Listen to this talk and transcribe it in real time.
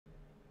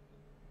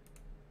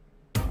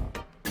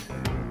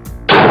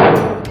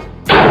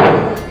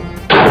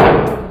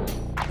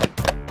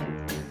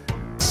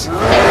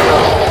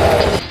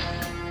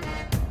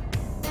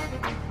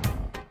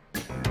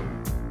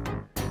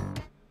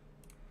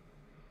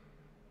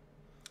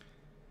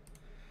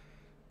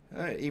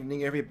All right,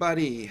 evening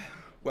everybody.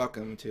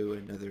 Welcome to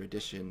another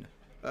edition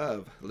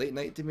of Late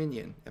Night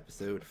Dominion,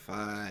 episode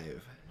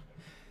 5.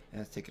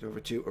 Let's take it over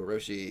to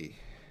Orochi.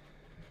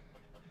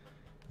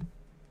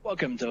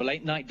 Welcome to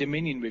Late Night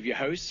Dominion with your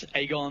hosts,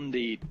 Aegon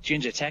the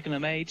Ginger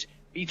Technomage,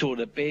 Beetle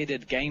the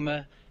Bearded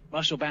Gamer,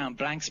 Muscle-Bound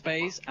Blank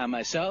Space, and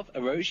myself,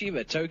 Orochi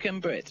the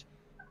Token Brit.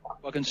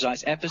 Welcome to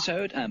tonight's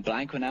episode, and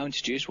Blank will now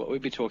introduce what we'll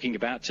be talking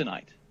about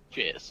tonight.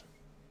 Cheers.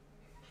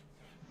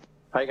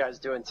 How you guys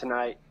doing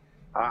tonight?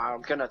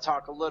 I'm going to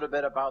talk a little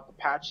bit about the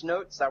patch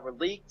notes that were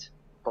leaked,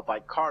 but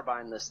by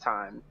Carbine this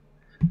time.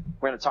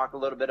 We're going to talk a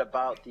little bit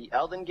about the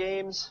Eldan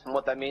Games and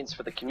what that means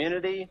for the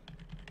community.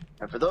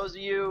 And for those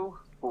of you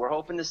who were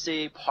hoping to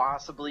see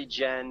possibly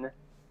Jen,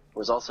 who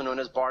was also known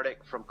as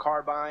Bardic from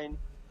Carbine,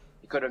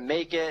 he couldn't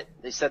make it.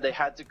 They said they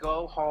had to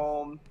go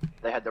home.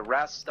 They had to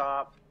rest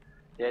stop.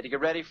 They had to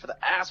get ready for the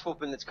ass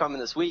whooping that's coming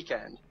this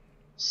weekend.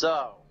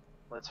 So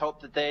let's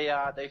hope that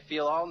they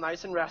feel all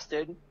nice and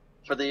rested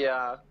for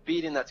the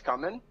beating that's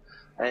coming,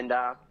 and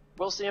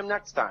we'll see him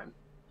next time.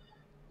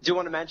 Do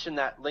want to mention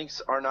that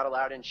links are not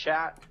allowed in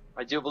chat.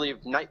 I do believe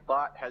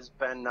Nightbot has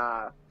been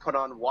put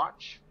on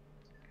watch.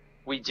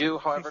 We do,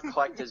 however,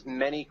 collect as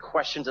many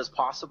questions as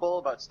possible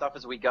about stuff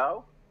as we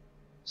go.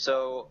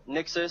 So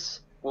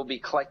Nixus will be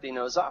collecting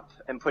those up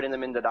and putting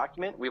them in the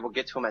document. We will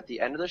get to them at the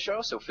end of the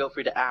show, so feel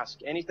free to ask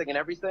anything and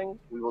everything.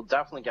 We will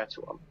definitely get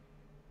to them,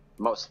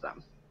 most of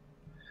them.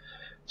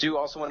 Do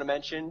also want to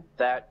mention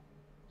that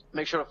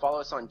make sure to follow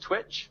us on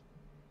Twitch.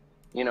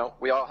 You know,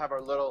 we all have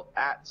our little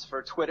 @s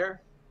for Twitter,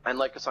 and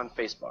like us on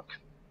Facebook.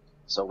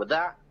 So with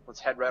that, let's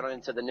head right on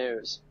into the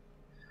news.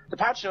 The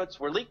patch notes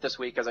were leaked this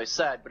week, as I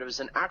said, but it was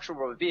an actual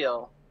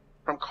reveal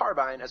from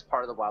Carbine as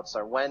part of the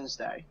Wildstar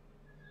Wednesday.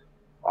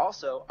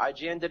 Also,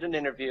 IGN did an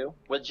interview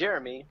with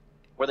Jeremy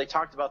where they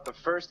talked about the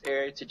first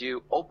area to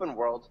do open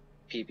world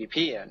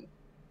PvP in.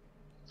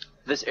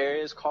 This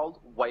area is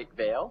called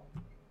Whitevale,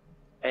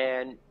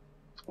 and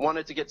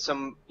wanted to get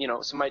some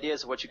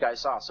ideas of what you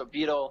guys saw. So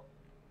Beetle,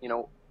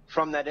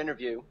 from that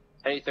interview,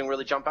 anything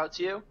really jump out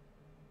to you?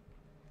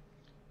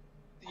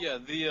 Yeah,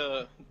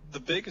 the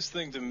biggest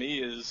thing to me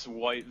is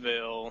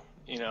Whitevale.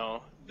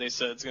 They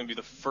said it's going to be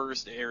the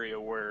first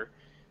area where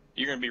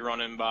you're going to be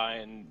running by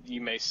and you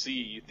may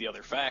see the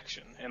other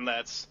faction. And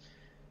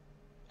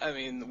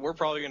we're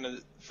probably going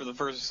to, for the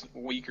first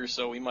week or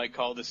so, we might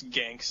call this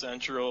Gank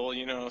Central,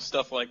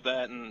 stuff like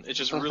that. And it's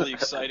just really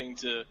exciting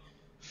to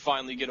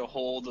finally get a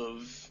hold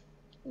of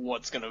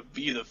what's going to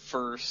be the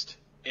first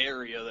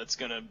area that's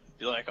going to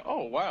be like,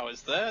 oh, wow,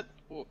 is that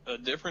a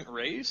different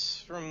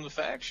race from the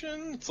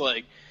faction? It's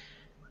like,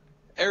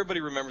 everybody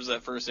remembers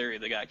that first area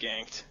that got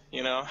ganked,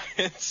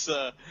 It's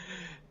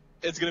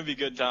going to be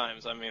good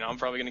times. I'm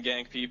probably going to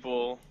gank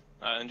people.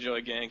 I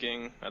enjoy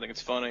ganking. I think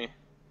it's funny.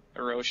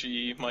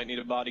 Hiroshi might need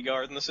a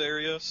bodyguard in this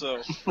area, so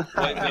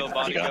Whitevale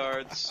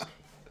bodyguards.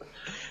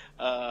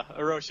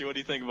 Hiroshi, what do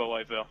you think about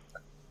Whitevale?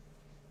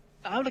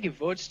 I'm looking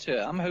forward to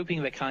it. I'm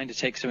hoping they kind of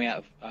take something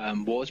out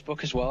of War's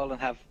book as well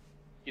and have,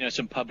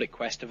 some public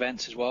quest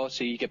events as well.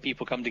 So you get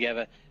people come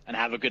together and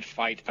have a good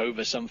fight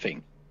over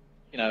something.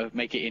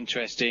 Make it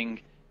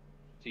interesting.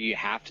 So you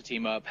have to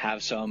team up,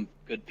 have some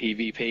good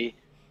PvP.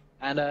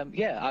 And, I'll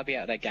be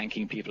out there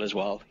ganking people as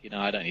well.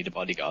 I don't need a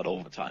bodyguard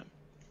all the time.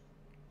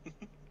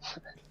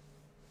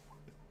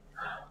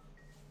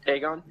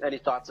 Aegon, any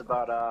thoughts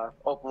about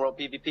open world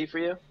PvP for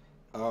you?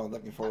 Oh,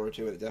 looking forward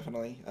to it,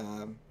 definitely.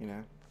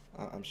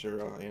 I'm sure,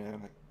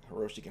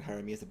 Hiroshi can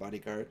hire me as a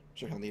bodyguard. I'm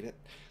sure he'll need it.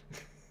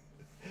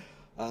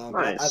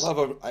 Nice. I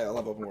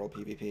love open world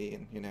PvP,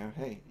 and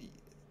hey, if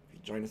you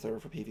join a server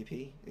for PvP,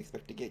 you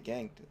expect to get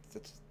ganked.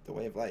 It's the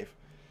way of life.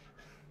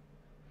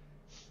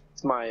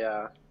 It's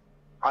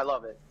I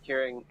love it.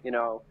 Hearing,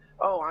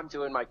 oh, I'm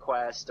doing my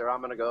quest, or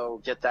I'm gonna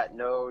go get that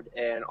node,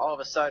 and all of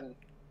a sudden,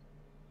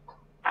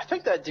 I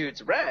think that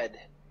dude's red,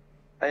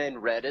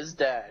 and red is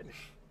dead.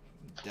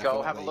 Definitely.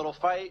 Go have a little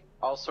fight.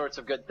 All sorts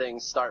of good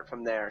things start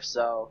from there.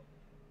 So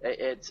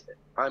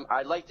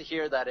I'd like to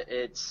hear that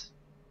it's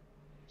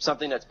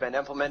something that's been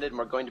implemented and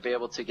we're going to be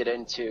able to get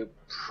into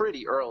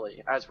pretty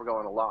early as we're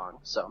going along.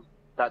 So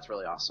that's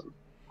really awesome.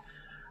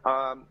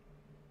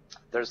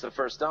 There's the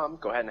first Go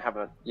ahead and have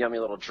a yummy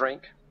little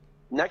drink.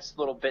 Next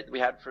little bit we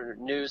had for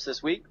news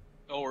this week.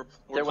 Oh, we're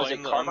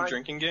playing the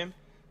drinking game?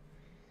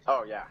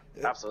 Oh, yeah,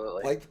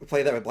 absolutely.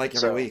 Play that with Blake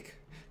every week.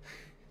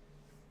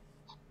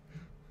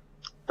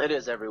 It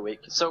is every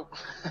week. So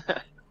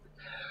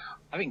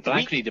I think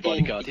Blank needs a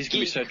bodyguard. He's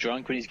going to be so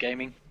drunk when he's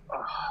gaming.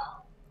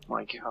 Oh,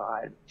 my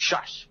God.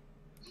 Shush.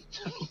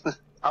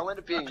 I'll end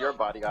up being your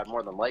bodyguard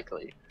more than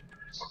likely.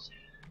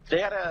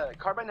 They had a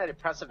Carbine had a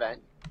press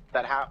event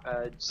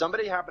that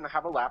somebody happened to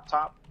have a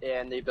laptop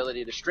and the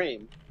ability to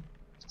stream.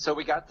 So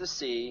we got to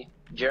see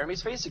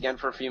Jeremy's face again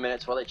for a few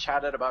minutes while they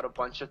chatted about a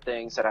bunch of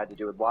things that had to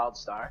do with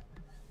Wildstar.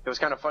 It was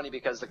kind of funny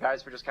because the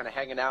guys were just kind of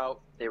hanging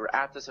out. They were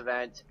at this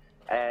event.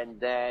 And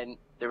then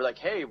they were like,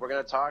 hey, we're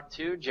going to talk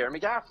to Jeremy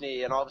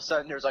Gaffney. And all of a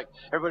sudden, there's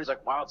everybody's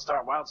like,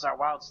 Wildstar, Wildstar,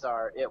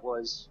 Wildstar.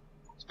 It's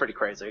pretty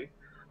crazy.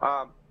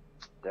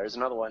 There's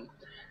another one.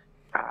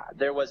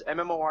 There was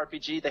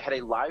MMORPG. They had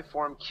a live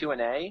forum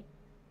Q&A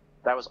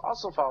that was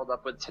also followed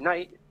up with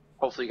tonight.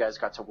 Hopefully you guys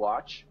got to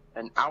watch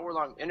an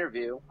hour-long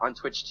interview on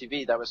Twitch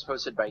TV that was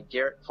hosted by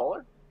Garrett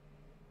Fuller.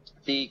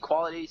 The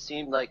quality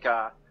seemed like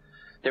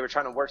they were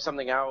trying to work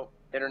something out.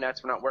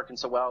 Internets were not working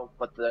so well,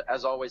 but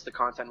as always, the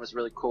content was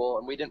really cool,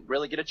 and we didn't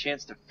really get a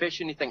chance to fish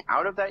anything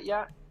out of that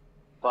yet.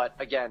 But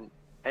again,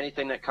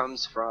 anything that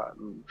comes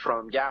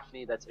from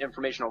Gaffney that's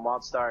informational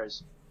Wildstar,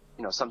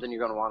 something you're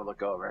going to want to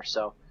look over.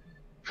 So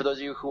for those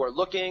of you who are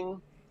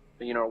looking,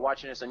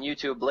 watching this on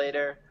YouTube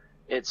later,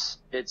 it's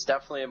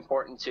definitely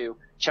important to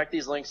check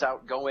these links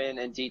out, go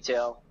in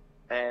detail.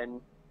 And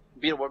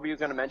Beetle, what were you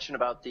going to mention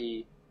about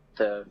the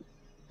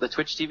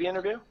Twitch TV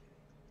interview?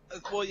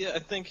 Well, yeah, I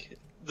think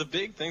the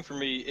big thing for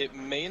me, it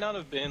may not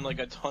have been like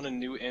a ton of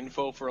new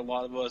info for a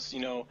lot of us. I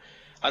know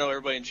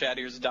everybody in chat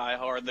here is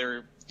diehard.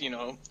 They're,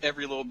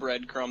 every little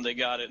breadcrumb they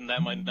got it, and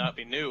that might not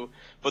be new.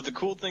 But the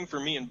cool thing for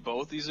me in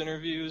both these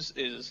interviews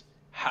is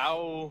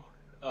how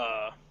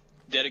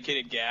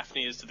dedicated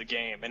Gaffney is to the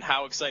game and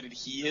how excited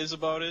he is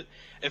about it.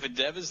 If a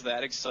dev is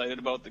that excited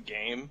about the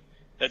game,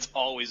 that's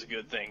always a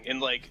good thing.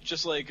 And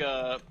just like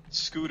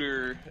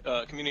Scooter,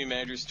 community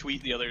manager's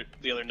tweet the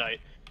other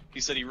night, he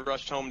said he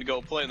rushed home to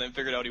go play and then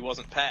figured out he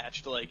wasn't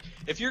patched.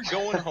 If you're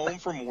going home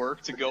from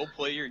work to go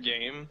play your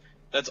game,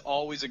 that's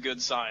always a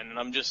good sign.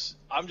 And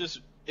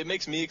it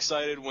makes me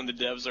excited when the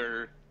devs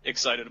are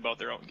excited about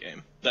their own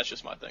game. That's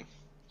just my thing.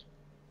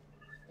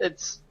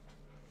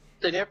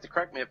 Then you have to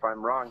correct me if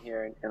I'm wrong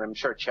here, and I'm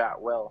sure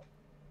chat will.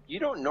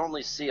 You don't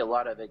normally see a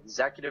lot of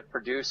executive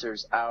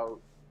producers out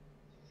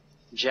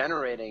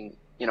generating,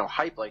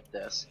 hype like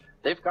this.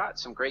 They've got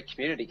some great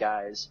community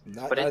guys,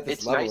 but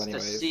it's nice to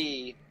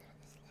see.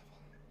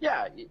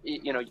 Yeah,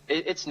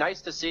 it's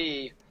nice to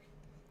see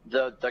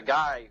the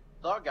guy,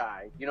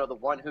 the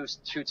one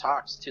who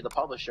talks to the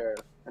publisher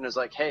and is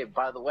like, hey,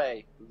 by the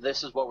way,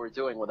 this is what we're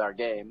doing with our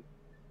game.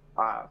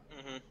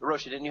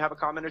 Roshi, didn't you have a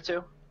comment or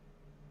two?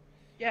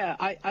 Yeah,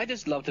 I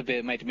just loved a bit.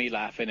 It made me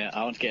laugh in it.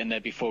 I want to get in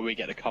there before we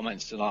get the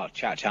comments in our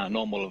chat channel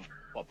normal of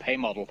what pay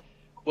model.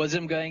 Was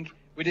them going,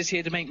 we're just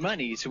here to make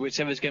money, so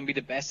whichever's going to be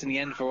the best in the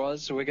end for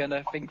us, so we're going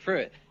to think through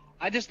it.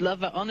 I just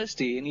love that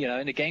honesty. And,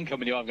 in a game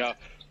company, I'll go,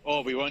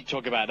 oh, we won't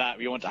talk about that.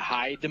 We want to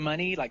hide the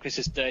money. Like, this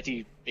is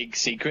dirty, big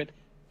secret.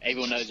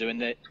 Everyone knows they're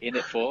in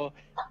it for.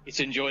 It's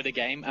to enjoy the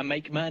game and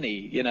make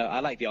money. I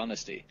like the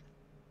honesty.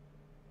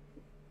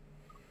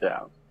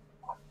 Yeah.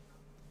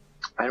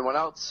 Anyone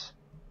else?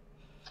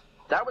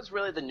 That was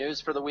really the news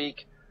for the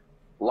week.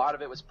 A lot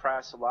of it was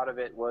press. A lot of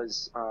it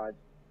was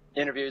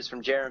interviews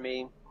from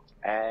Jeremy.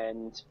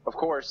 And, of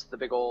course, the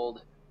big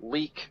old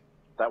leak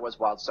that was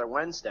Wildstar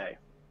Wednesday.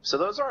 So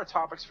those are our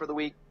topics for the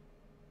week.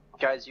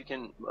 Guys, you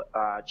can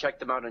check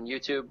them out on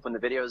YouTube when the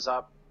video is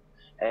up.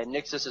 And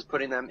Nixus is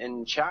putting them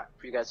in chat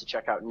for you guys to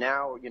check out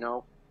now.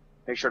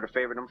 Make sure to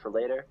favorite them for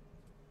later.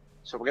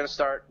 So we're going to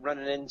start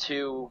running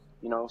into,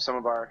 some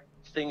of our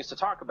things to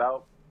talk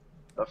about.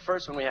 The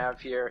first one we have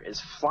here is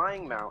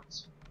flying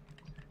mounts.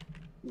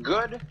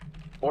 Good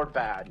or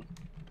bad?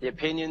 The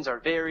opinions are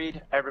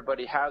varied.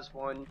 Everybody has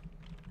one.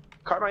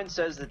 Carbine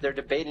says that they're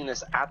debating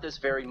this at this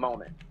very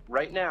moment.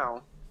 Right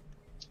now,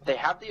 they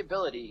have the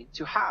ability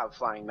to have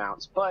flying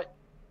mounts, but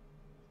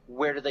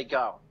where do they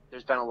go?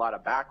 There's been a lot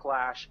of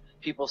backlash.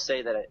 People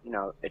say that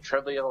it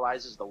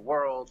trivializes the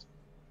world.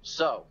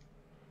 So,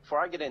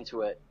 before I get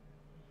into it,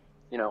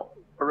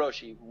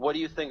 Hiroshi, what do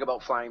you think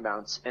about flying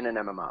mounts in an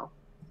MMO?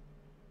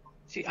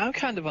 See, I'm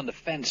kind of on the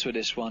fence with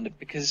this one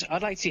because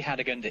I'd like to see how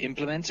they're going to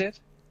implement it.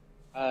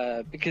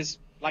 Because,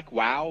 like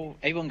WoW,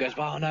 everyone goes,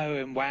 "Oh no,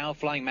 in WoW,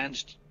 flying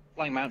mounts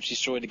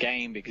destroy the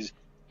game because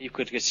you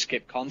could just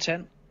skip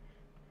content."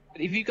 But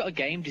if you've got a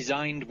game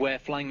designed where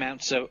flying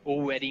mounts are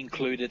already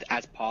included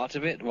as part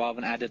of it rather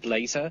than added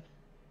later,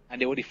 and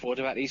they already thought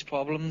about these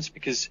problems,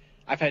 because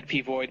I've heard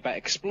people worried about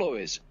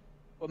explorers.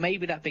 Well,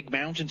 maybe that big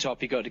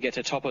mountaintop you got to get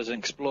to top as an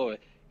explorer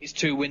is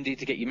too windy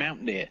to get your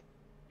mount near.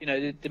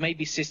 There may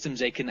be systems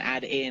they can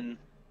add in,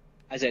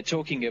 as they're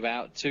talking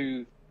about,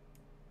 to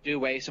do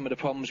away with some of the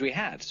problems we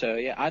had. So,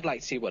 yeah, I'd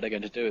like to see what they're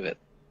going to do with it.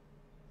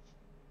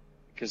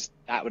 Because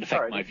that would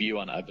affect my view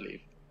on it, I believe.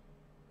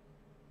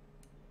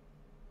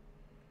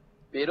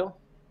 Beetle?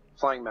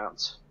 Flying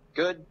mounts.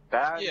 Good?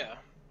 Bad? Yeah.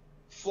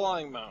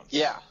 Flying mounts.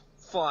 Yeah.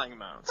 Flying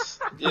mounts.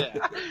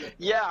 Yeah.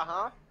 Yeah,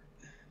 huh?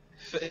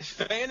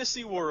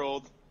 Fantasy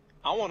world,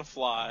 I want to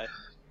fly,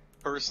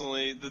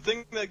 personally. The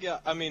thing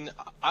that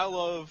I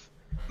love...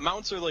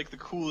 Mounts are, the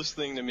coolest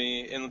thing to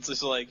me, and it's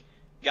just,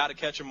 gotta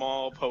catch them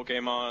all,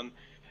 Pokemon.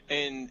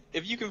 And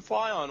if you can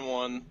fly on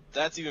one,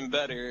 that's even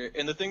better.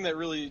 And the thing that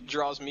really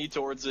draws me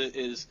towards it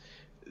is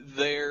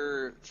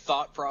their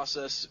thought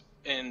process,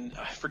 and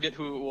I forget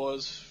who it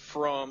was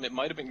from, it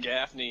might have been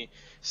Gaffney,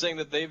 saying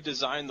that they've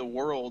designed the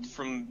world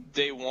from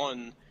day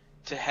one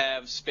to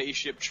have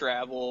spaceship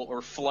travel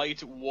or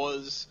flight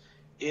was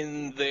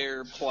in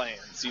their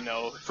plans,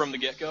 from the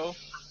get-go.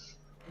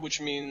 Which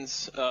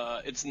means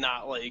it's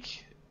not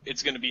like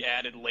it's going to be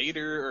added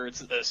later or it's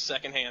a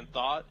secondhand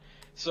thought.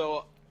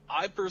 So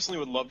I personally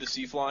would love to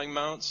see flying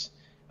mounts.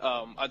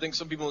 I think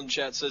some people in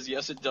chat says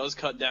yes, it does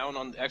cut down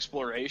on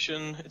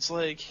exploration. It's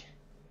like,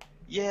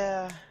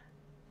 yeah,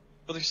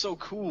 but they're so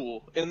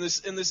cool in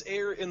this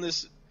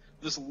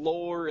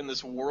lore, in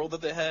this world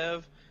that they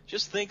have.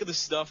 Just think of the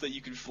stuff that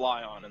you could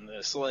fly on in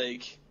this.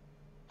 Like,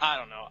 I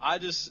don't know.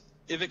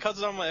 If it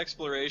cuts down my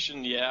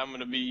exploration, yeah, I'm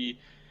gonna be,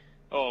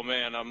 oh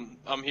man,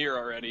 I'm here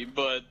already.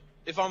 But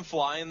if I'm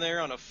flying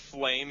there on a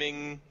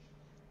flaming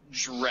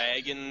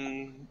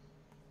dragon,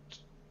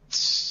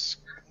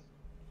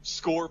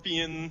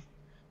 scorpion,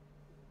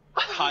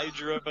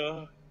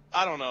 hydra,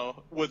 I don't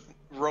know, with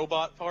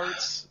robot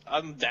parts,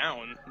 I'm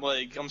down.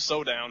 Like, I'm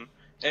so down.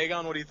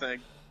 Aegon, what do you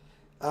think?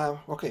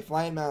 Okay,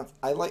 flying mounts.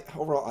 I like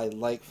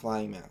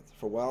flying mounts.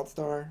 For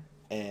WildStar,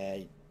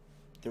 and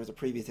there was a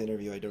previous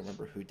interview, I don't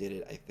remember who did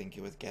it, I think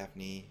it was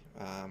Gaffney,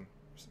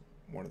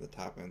 one of the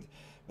top ones,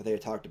 but they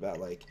had talked about,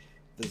 like,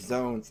 the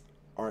zones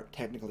aren't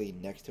technically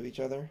next to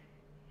each other.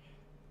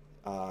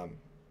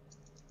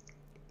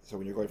 So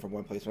when you're going from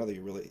one place to another,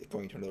 you're really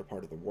going to another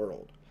part of the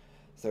world.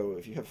 So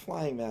if you have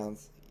flying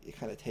mounts, it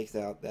kind of takes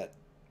out that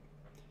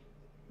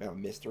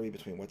mystery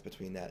between what's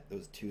between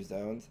those two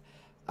zones.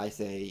 I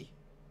say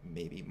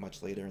maybe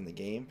much later in the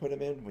game put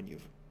them in, when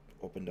you've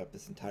opened up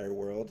this entire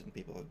world and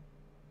people have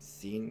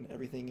seen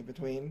everything in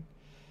between.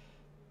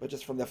 But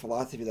just from the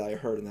philosophy that I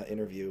heard in that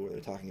interview, where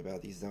they're talking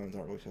about these zones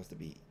aren't really supposed to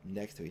be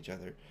next to each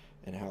other,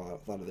 and how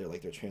a lot of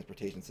their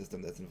transportation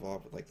system that's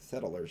involved with, like, the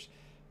settlers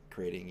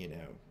creating,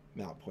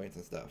 mount points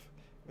and stuff,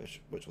 which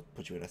will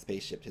put you in a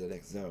spaceship to the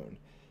next zone.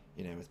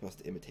 It's supposed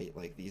to imitate,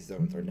 like, these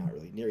zones are not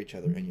really near each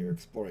other and you're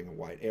exploring a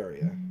wide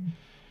area. And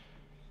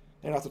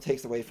it also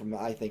takes away from,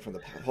 I think, from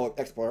the whole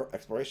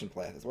exploration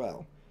path as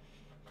well.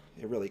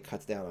 It really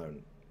cuts down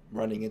on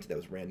running into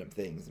those random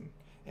things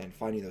and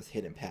finding those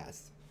hidden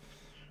paths.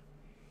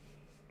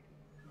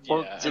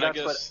 Well, Yeah, see, and I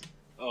that's guess...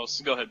 Oh,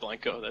 so go ahead,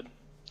 Blank. Go ahead.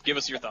 Give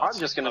us your thoughts. I'm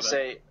just going to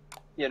say,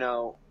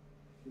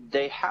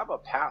 they have a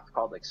path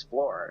called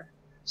Explorer.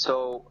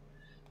 So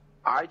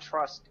I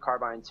trust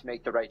Carbine to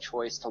make the right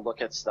choice to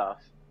look at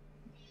stuff.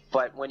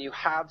 But when you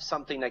have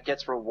something that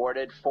gets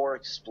rewarded for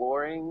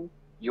exploring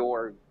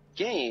your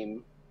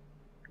game,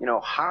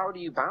 how do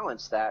you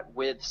balance that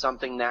with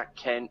something that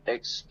can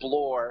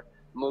explore,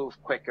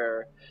 move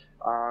quicker,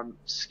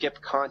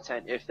 skip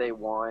content if they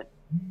want?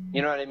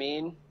 You know what I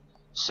mean?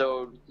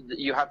 So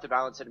you have to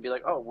balance it and be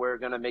like, oh, we're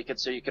going to make it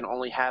so you can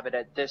only have it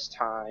at this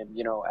time,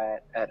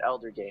 at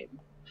Elder Game.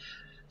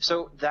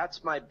 So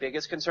that's my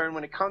biggest concern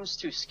when it comes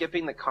to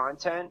skipping the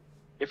content.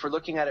 If we're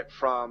looking at it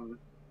from,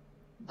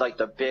 like,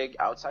 the big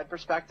outside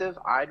perspective,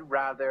 I'd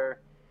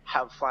rather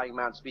have flying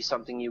mounts be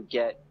something you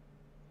get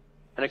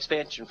an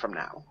expansion from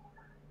now.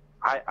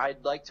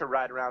 I'd like to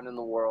ride around in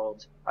the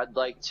world. I'd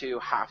like to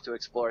have to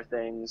explore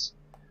things.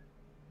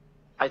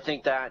 I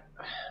think that,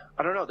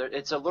 I don't know,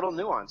 it's a little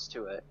nuance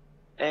to it.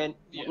 And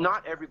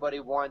not everybody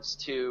wants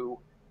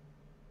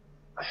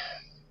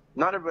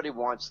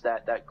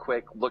that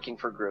quick looking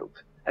for group.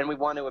 And we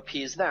want to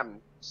appease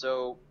them.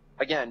 So,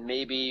 again,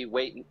 maybe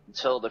wait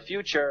until the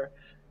future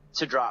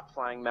to drop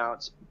flying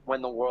mounts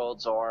when the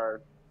worlds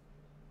are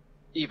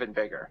even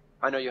bigger.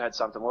 I know you had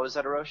something. What was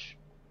that, Arosh?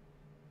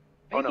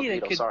 Oh, no,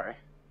 Beetle, sorry.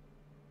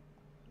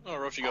 Oh,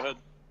 Roshi, go ahead.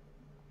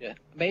 Yeah,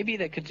 maybe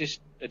they could just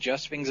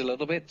adjust things a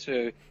little bit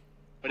to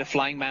when a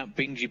flying mount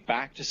brings you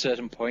back to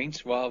certain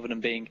points rather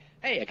than being,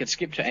 hey, I can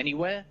skip to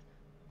anywhere.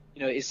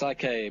 It's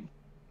like an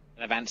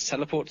advanced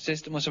teleport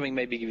system or something,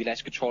 maybe give you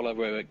less control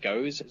over where it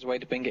goes as a way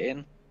to bring it in.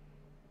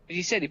 As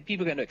you said, if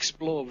people are going to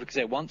explore because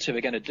they want to,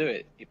 they're going to do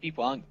it. If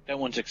people don't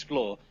want to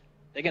explore,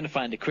 they're going to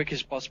find the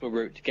quickest possible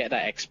route to get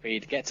that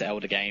XP, to get to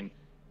Elder Game,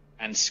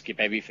 and skip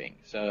everything.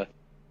 So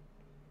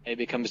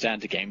maybe it comes down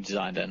to game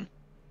design then,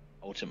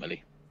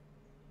 ultimately.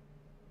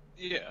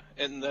 Yeah,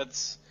 and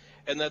that's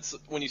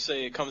when you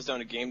say it comes down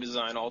to game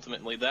design.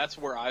 Ultimately, that's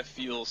where I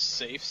feel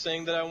safe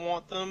saying that I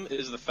want them,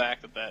 is the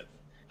fact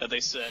that they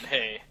said,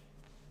 hey,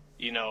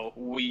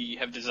 we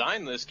have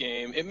designed this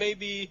game. It may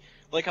be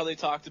like how they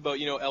talked about,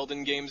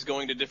 Eldan Games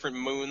going to different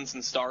moons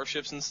and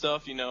starships and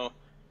stuff.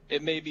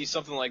 It may be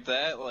something like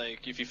that.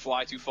 Like, if you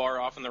fly too far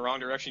off in the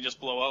wrong direction, you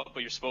just blow up, but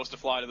you're supposed to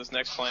fly to this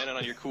next planet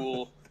on your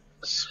cool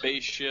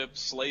spaceship,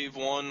 Slave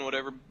One,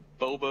 whatever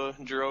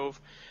Boba drove.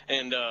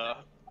 And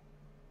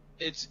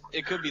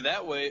it could be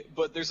that way,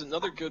 but there's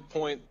another good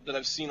point that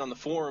I've seen on the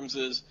forums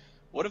is,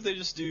 what if they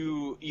just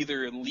do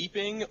either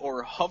leaping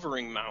or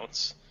hovering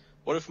mounts?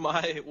 What if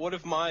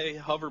my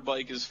hover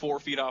bike is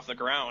 4 feet off the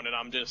ground and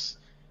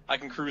I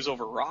can cruise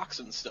over rocks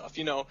and stuff,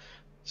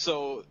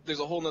 So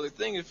there's a whole nother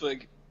thing. If,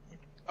 like,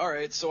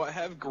 alright, so I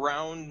have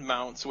ground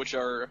mounts which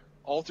are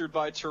altered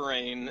by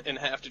terrain and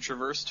have to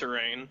traverse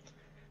terrain.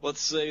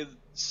 Let's say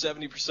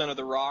 70% of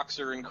the rocks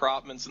or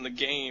encroachments in the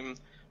game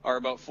are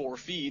about 4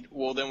 feet.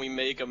 Well, then we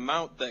make a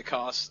mount that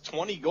costs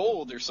 20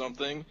 gold or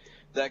something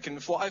that can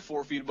fly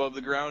 4 feet above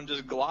the ground,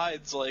 just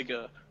glides like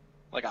a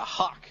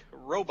hawk, a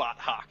robot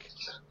hawk.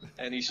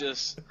 And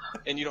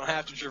and you don't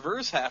have to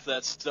traverse half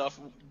that stuff.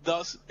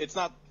 Thus, it's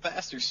not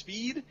faster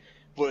speed,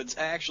 but it's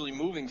actually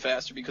moving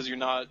faster because you're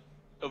not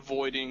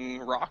avoiding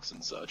rocks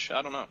and such.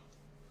 I don't know.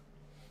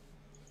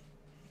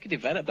 could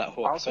develop that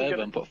hawk Also further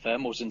gonna- and put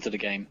thermals into the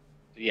game.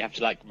 So you have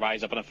to like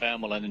rise up on a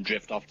thermal and then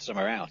drift off to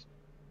somewhere else.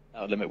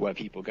 That would limit where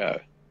people go.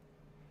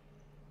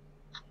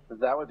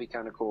 That would be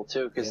kind of cool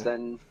too, because Yeah.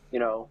 then, you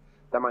know,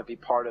 that might be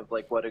part of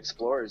like what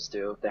explorers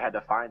do. If they had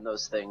to find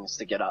those things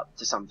to get up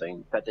to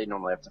something that they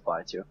normally have to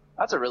fly to.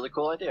 That's a really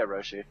cool idea,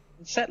 Roshi.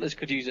 And settlers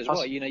could use it as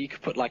well. You know, you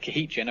could put like a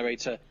heat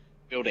generator,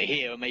 build it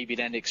here, and maybe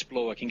then the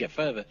explorer can get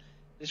further.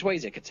 There's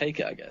ways it could take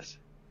it, I guess.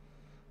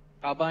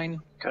 Carbine,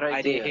 Good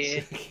idea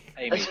ideas. here,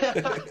 Amy.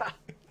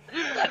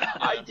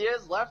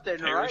 Ideas left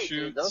and right, dude.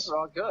 Parachutes. Those are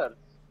all good.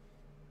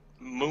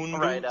 Moon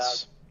Right,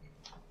 boots.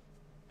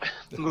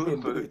 Moon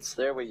boots.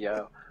 There we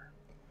go.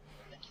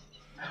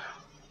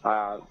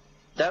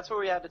 That's what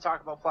we had to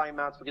talk about flying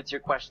mounts. We'll get to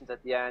your questions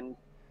at the end.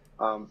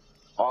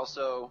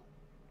 Also,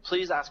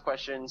 please ask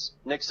questions.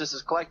 Nixus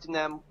is collecting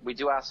them. We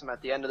do ask them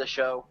at the end of the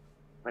show.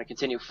 We're going to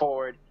continue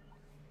forward.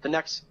 The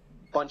next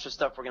bunch of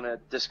stuff we're going to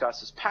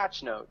discuss is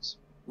patch notes.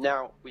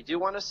 Now, we do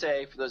want to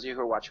say, for those of you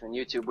who are watching on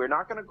YouTube, we're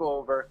not going to go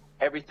over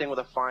everything with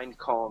a fine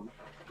comb,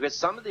 because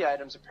some of the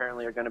items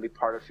apparently are going to be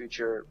part of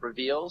future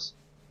reveals.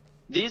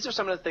 These are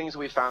some of the things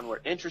we found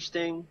were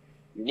interesting,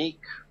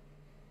 unique,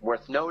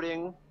 worth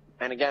noting,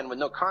 and again, with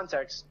no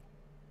context,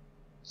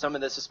 some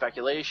of this is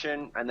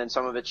speculation, and then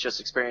some of it's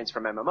just experience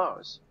from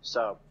MMOs.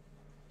 So,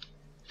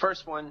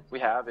 first one we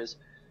have is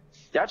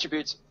the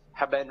attributes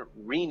have been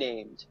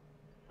renamed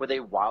with a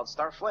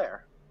Wildstar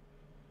flair.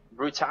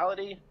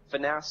 Brutality,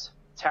 finesse,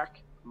 tech,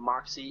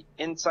 moxie,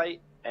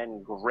 insight,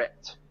 and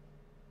grit.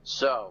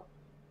 So,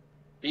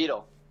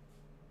 Beetle,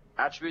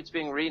 attributes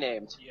being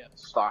renamed.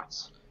 Yes.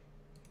 Thoughts?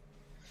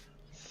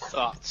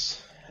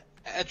 Thoughts.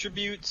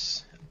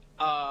 Attributes.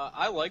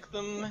 I like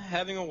them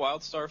having a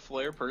Wildstar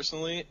flair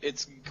personally.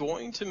 It's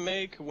going to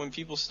make, when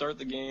people start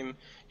the game,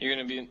 you're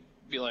going to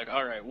be like,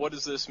 alright, what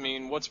does this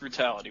mean? What's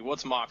brutality?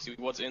 What's moxie?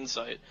 What's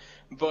insight?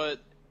 But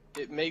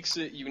it makes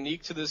it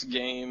unique to this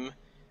game,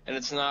 and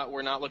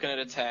we're not looking at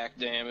attack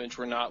damage,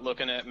 we're not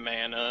looking at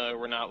mana,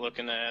 we're not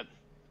looking at,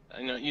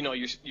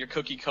 your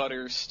cookie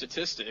cutter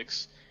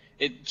statistics.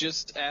 It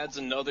just adds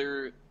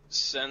another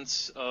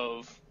sense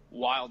of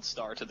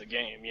Wildstar to the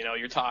game. You know,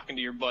 you're talking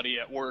to your buddy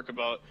at work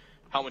about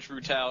how much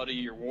brutality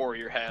your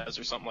warrior has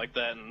or something like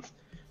that, and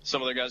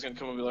some other guy's going to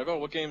come and be like, oh,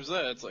 what game's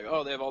that? It's like,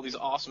 oh, they have all these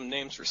awesome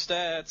names for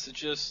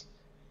stats.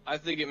 I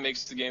think it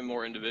makes the game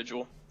more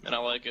individual, and I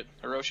like it.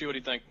 Hiroshi, what do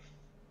you think?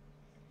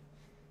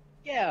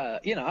 Yeah,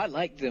 I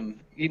like them.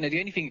 The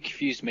only thing that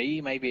confused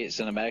me, maybe it's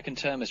an American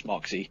term, is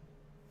moxie.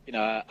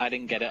 I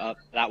didn't get it up.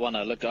 That one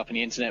I looked up on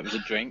the internet was a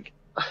drink.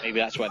 Maybe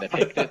that's why they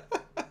picked it.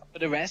 But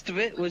the rest of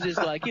it was just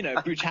like,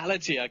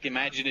 brutality. I can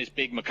imagine this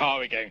big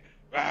Macari going,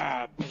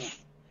 ah, poof.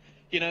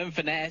 In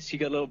finesse, you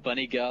got a little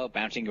bunny girl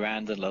bouncing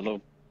around the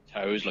little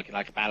toes looking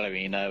like a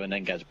ballerina and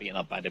then gets beaten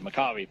up by the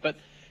Macari. But,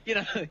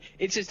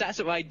 it's just that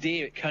sort of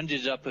idea. It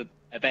conjures up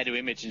a better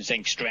image than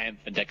saying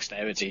strength and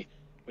dexterity,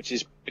 which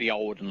is pretty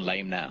old and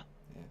lame now.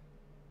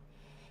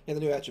 Yeah, the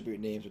new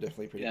attribute names are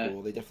definitely pretty Yeah.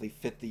 cool. They definitely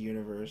fit the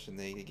universe, and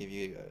they give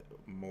you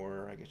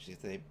more, I guess you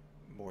could say,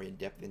 more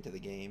in-depth into the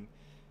game.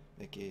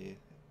 Like, it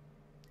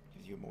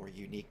gives you more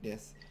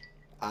uniqueness.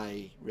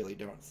 I really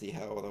don't see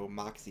how, although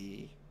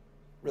Moxie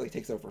really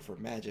takes over for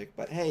Magic,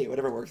 but hey,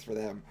 whatever works for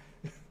them.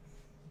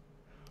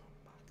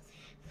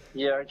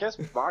 Yeah, I guess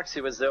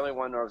Moxie was the only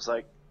one where I was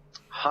like,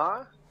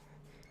 huh?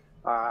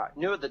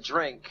 Knew of the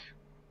drink,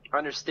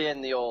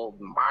 understand the old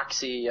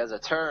Moxie as a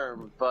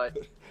term, but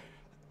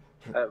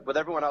with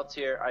everyone else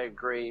here, I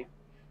agree.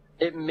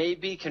 It may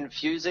be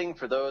confusing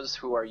for those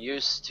who are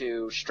used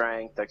to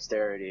strength,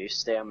 dexterity,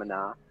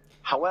 stamina.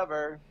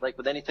 However, like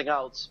with anything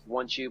else,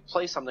 once you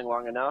play something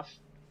long enough,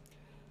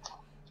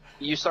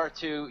 you start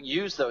to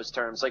use those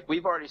terms. Like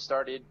we've already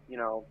started,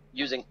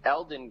 using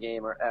Eldan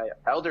Game or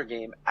Elder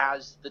Game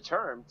as the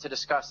term to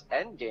discuss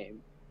End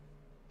Game.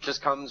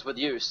 Just comes with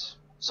use.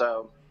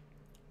 So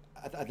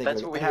I think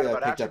that's what we have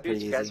about picked up attributes.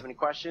 pretty You guys easy. have any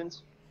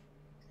questions?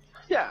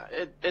 Yeah,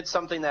 it's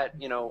something that,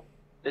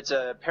 it's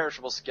a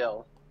perishable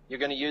skill. You're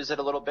going to use it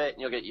a little bit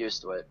and you'll get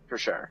used to it, for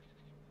sure.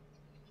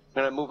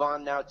 I'm going to move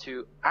on now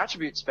to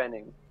attribute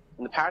spending.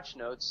 In the patch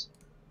notes,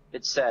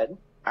 it said,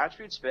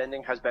 attribute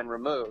spending has been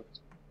removed.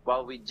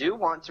 While we do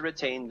want to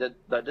retain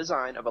the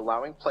design of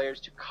allowing players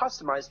to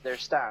customize their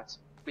stats,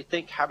 we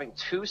think having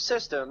two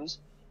systems,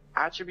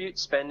 attribute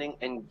spending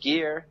and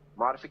gear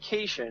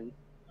modification,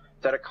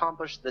 that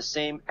accomplish the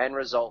same end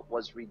result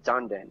was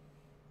redundant.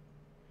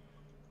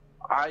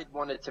 I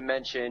wanted to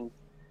mention,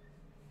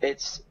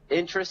 it's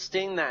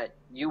interesting that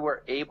you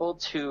were able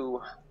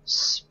to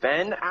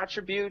spend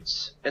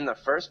attributes in the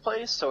first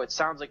place, so it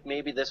sounds like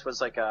maybe this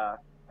was like a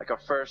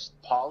first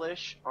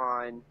polish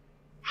on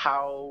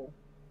how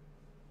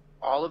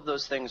all of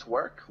those things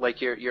work,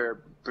 like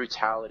your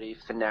brutality,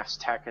 finesse,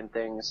 tech, and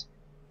things.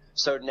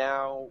 So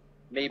now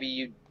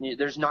maybe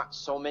there's not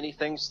so many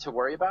things to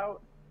worry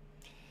about.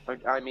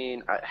 I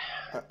mean,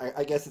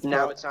 I guess it's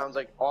now it sounds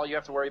like all you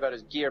have to worry about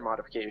is gear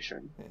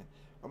modification. Yeah.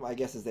 I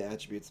guess is the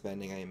attribute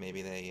spending.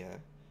 Maybe they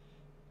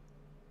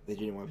they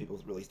didn't want people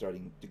really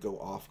starting to go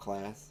off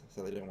class,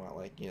 so they didn't want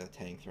like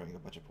Tank throwing a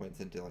bunch of points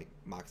into like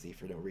Moxie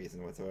for no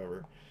reason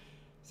whatsoever.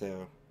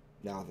 So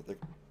now that they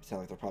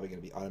sound like they're probably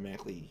going to be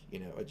automatically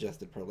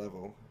adjusted per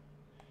level,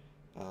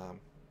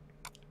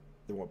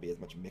 there won't be as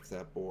much mix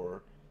up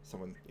or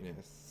someone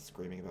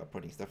screaming about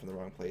putting stuff in the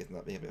wrong place and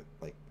not being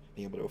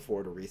able to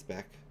afford a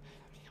respec.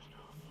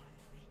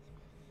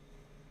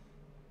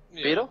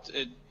 Yeah, Beetle?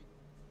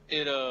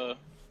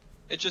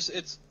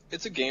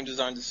 It's a game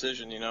design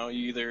decision,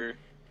 You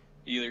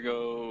either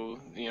go,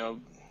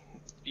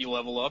 you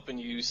level up and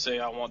you say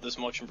I want this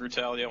much in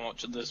brutality, I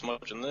want this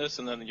much in this,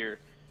 and then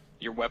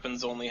your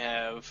weapons only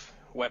have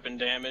weapon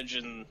damage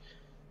and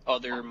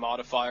other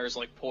modifiers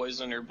like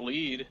poison or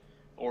bleed,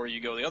 or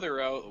you go the other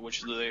route,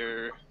 which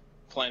they're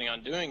planning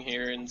on doing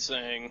here, and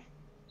saying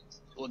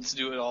let's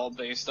do it all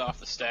based off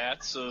the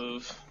stats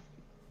of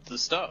the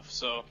stuff.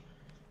 So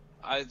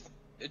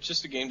it's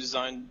just a game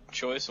design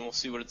choice, and we'll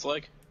see what it's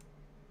like.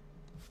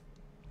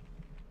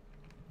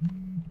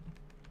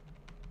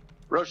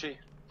 Roshi,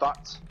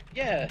 thoughts?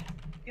 Yeah,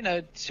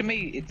 to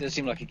me it does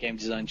seem like a game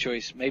design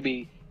choice.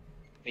 Maybe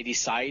they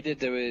decided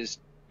there was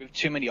with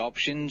too many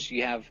options.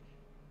 You have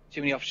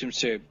too many options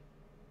to,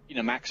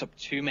 max up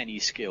too many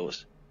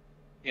skills.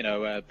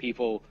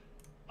 People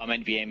are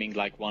meant to be aiming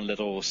like one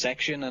little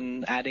section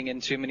and adding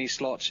in too many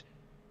slots.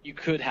 You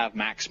could have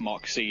max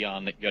Moxie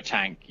on your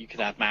tank. You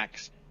could have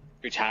max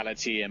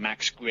brutality and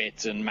max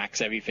grit and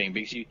max everything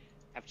because you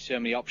have so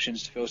many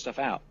options to fill stuff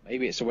out.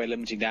 Maybe it's a way of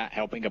limiting that,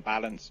 helping a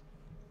balance,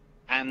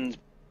 and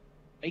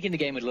making the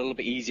game a little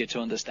bit easier to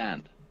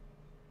understand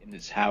in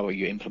this how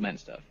you implement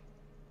stuff.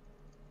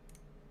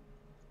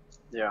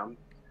 Yeah.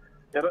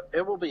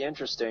 It will be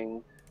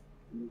interesting.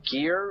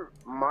 Gear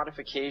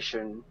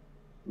modification,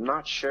 I'm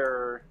not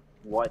sure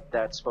what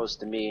that's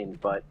supposed to mean,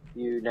 but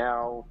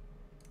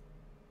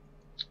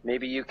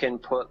maybe you can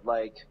put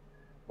like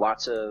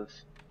lots of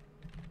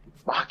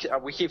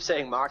we keep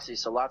saying Moxie,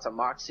 so lots of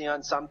Moxie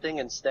on something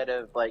instead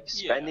of like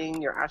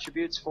spending your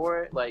attributes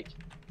for it. Like,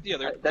 yeah,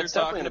 that's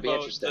definitely going to be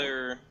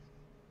interesting.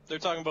 They're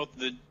talking about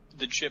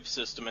the chip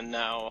system, and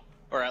now,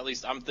 or at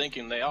least I'm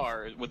thinking they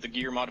are, with the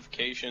gear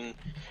modification,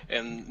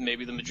 and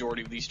maybe the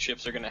majority of these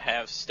chips are going to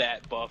have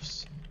stat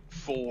buffs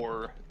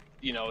for,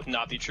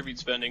 not the attribute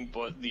spending,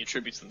 but the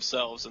attributes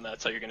themselves, and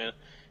that's how you're going to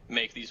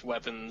make these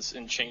weapons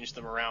and change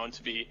them around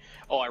to be,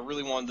 I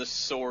really want this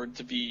sword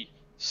to be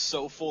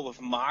so full of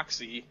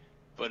Moxie,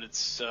 but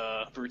it's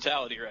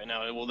brutality right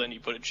now. Well, then you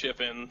put a chip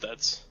in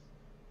that's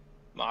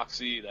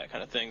Moxie, that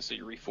kind of thing, so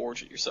you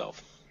reforge it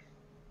yourself.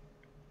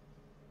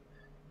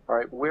 All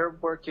right, we're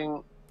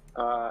working,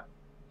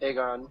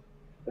 Aegon,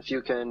 if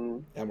you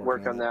can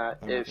work on that.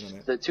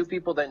 If the two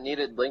people that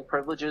needed link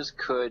privileges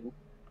could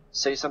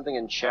say something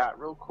in chat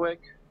real quick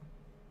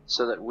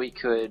so that we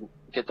could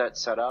get that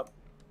set up.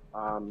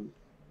 I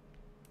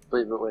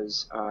believe it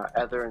was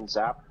Ether and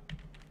Zap.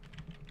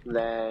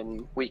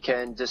 Then we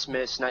can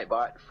dismiss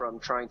Nightbot from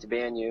trying to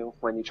ban you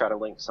when you try to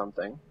link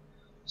something.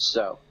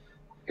 So,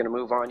 going to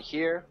move on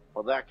here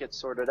while that gets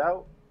sorted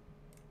out.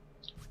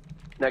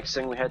 Next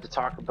thing we had to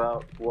talk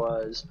about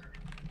was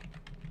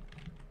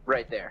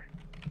right there.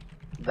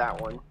 That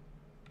one.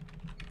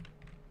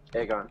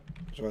 Aegon.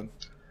 Which one?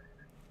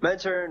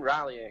 Mentor and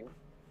rallying.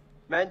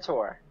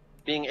 Mentor,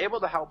 being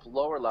able to help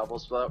lower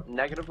levels without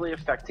negatively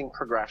affecting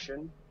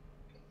progression.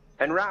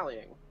 And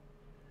rallying.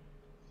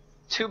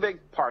 Two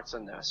big parts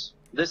in this.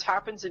 This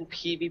happens in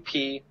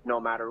PvP no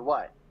matter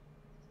what.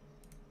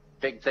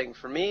 Big thing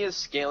for me is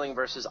scaling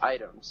versus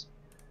items.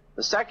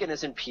 The second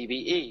is in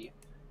PvE.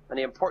 And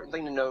the important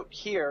thing to note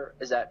here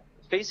is that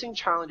facing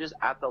challenges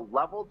at the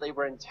level they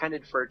were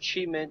intended for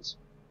achievements,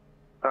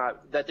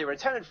 that they were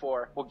intended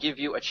for, will give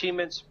you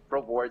achievements,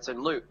 rewards,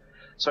 and loot.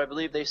 So I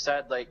believe they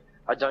said like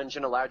a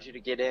dungeon allowed you to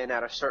get in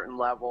at a certain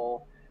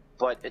level,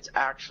 but it's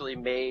actually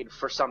made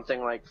for something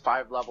like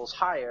 5 levels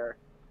higher.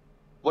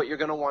 What you're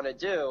going to want to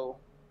do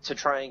to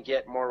try and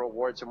get more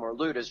rewards or more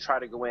loot is try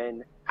to go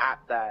in at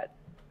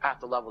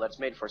the level that's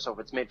made for. So if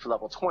it's made for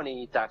level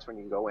 20, that's when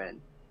you go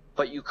in.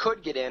 But you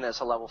could get in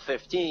as a level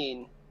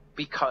 15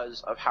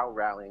 because of how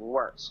rallying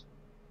works.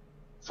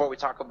 Before we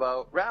talk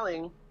about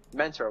rallying,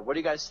 mentor, what do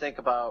you guys think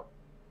about,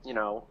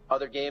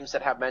 other games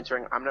that have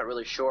mentoring? I'm not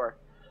really sure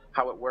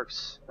how it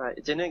works.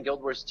 Didn't in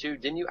Guild Wars 2,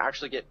 didn't you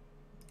actually get,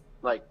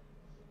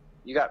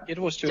 you got Guild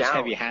Wars 2 is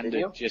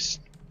heavy-handed, just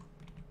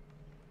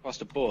across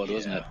the board,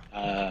 wasn't it?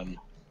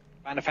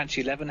 Final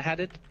Fantasy 11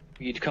 had it.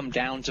 You'd come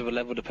down to the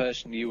level of the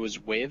person you was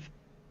with,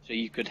 so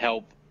you could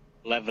help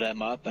level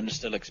them up and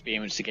still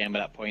experience the game at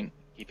that point,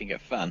 keeping it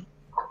fun.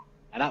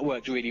 And that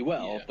worked really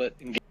well, but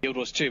in Guild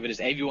Wars 2, because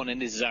everyone in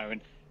this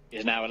zone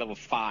is now a level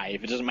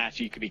 5. It doesn't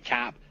matter, you could be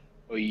Cap,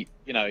 or you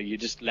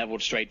just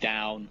leveled straight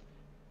down.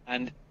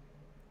 And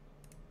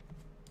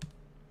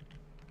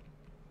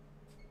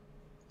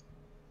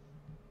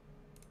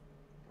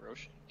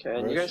Roshi?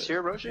 Can you guys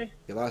hear Roshi?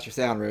 You lost your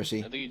sound, Roshi.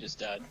 I think you just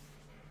died.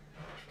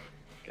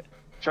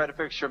 Try to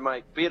fix your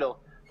mic. Beetle,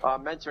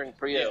 mentoring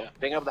for you. Yeah.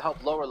 Being able to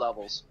help lower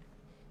levels.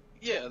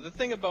 Yeah, the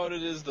thing about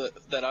it is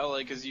that I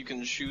like is you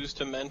can choose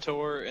to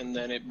mentor, and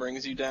then it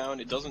brings you down.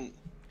 It doesn't,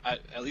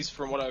 at least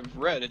from what I've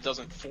read, it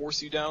doesn't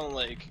force you down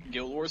like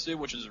Guild Wars did,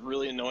 which is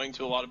really annoying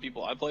to a lot of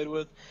people I played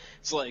with.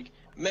 It's like,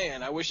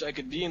 man, I wish I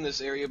could be in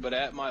this area, but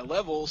at my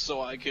level,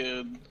 so I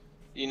could,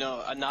 you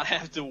know, not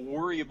have to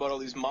worry about all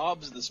these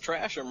mobs, this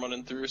trash I'm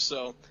running through.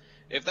 So,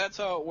 if that's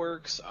how it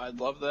works, I'd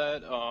love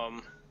that.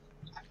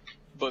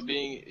 But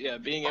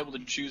being able to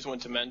choose when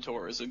to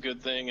mentor is a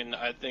good thing, and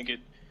I think it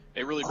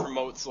really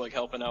promotes like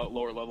helping out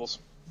lower levels.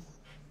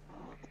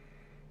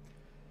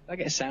 Did I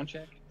get a sound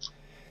check?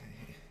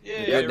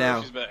 Yeah, Good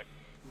now. Hiroshi's back.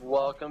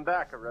 Welcome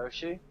back,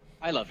 Hiroshi.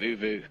 I love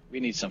Uvu. We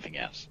need something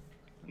else.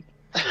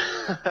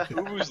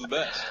 Uvu's the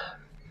best.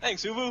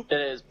 Thanks, Uvu. It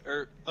is.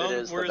 Or, It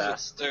is where the is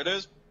best. it? There it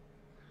is.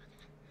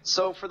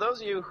 So for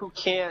those of you who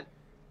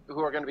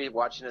are going to be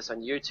watching this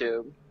on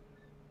YouTube,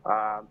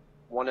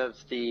 one of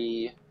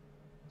the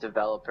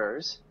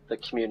developers, the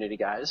community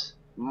guys,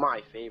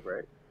 my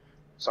favorite,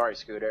 sorry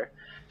Scooter,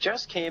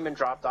 just came and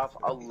dropped off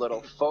a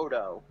little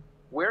photo.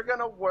 We're going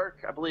to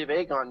work, I believe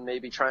Aegon may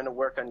be trying to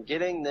work on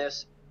getting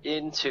this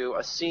into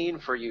a scene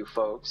for you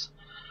folks.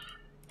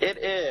 It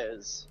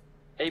is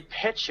a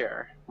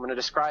picture. I'm going to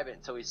describe it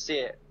until we see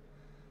it.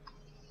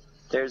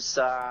 There's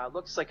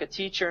looks like a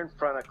teacher in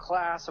front of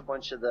class. A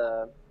bunch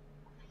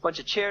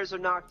of chairs are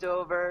knocked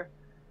over.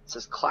 It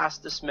says class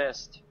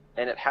dismissed,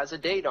 and it has a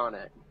date on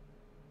it.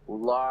 A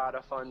lot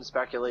of fun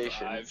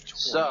speculation.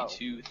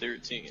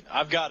 5/22/13.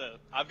 I've got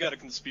a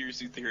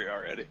conspiracy theory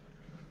already.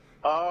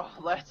 Oh,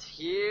 let's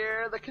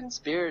hear the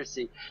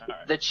conspiracy.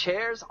 Right. The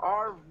chairs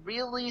are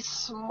really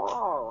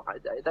small.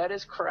 That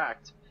is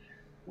correct.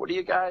 What do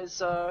you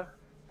guys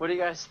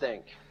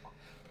think?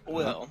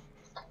 Well,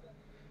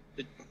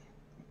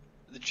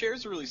 the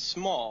chairs are really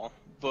small,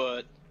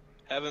 but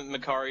haven't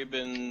Makari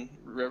been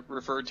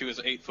referred to as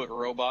 8-foot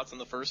robots in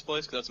the first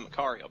place? Because that's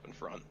Makari up in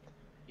front.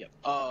 Yep.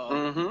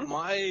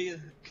 My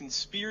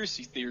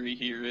conspiracy theory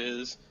here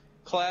is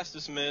class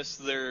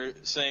dismissed. They're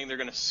saying they're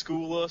going to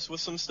school us with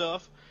some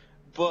stuff,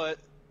 but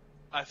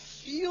I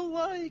feel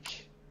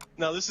like,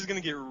 now this is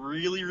going to get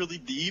really, really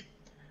deep,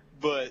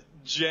 but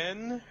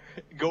Jen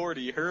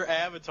Gordy, her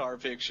avatar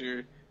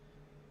picture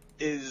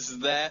is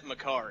that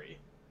Makari.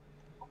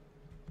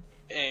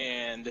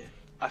 And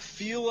I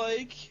feel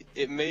like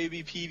it may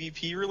be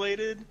PvP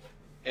related,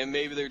 and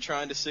maybe they're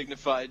trying to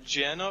signify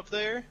Jen up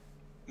there,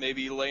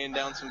 maybe laying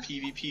down some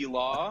PvP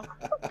law.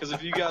 Because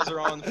if you guys are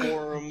on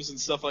forums and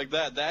stuff like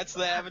that, that's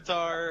the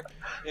avatar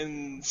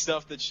and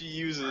stuff that she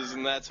uses,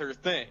 and that's her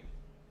thing.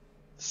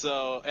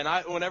 So, and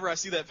whenever I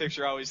see that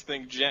picture, I always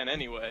think Jen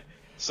anyway.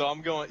 So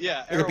I'm going,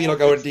 yeah, Beetle everyone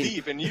going gets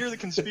deep. and you're the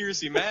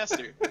conspiracy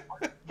master.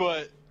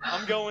 But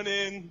I'm going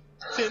in,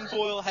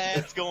 tinfoil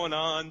hats going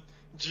on.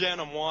 Jen,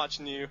 I'm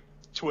watching you.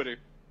 Twitter.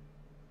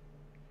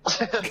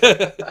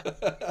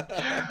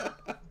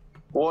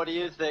 What do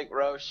you think,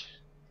 Roche?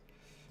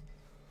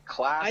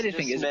 Class I did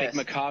think it's big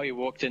dismissed. Makari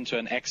walked into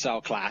an exile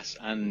class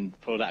and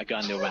pulled out a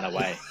gun and ran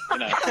away. You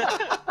know,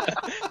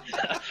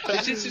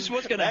 this is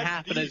what's going to That's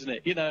happen, deep. isn't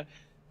it? You know.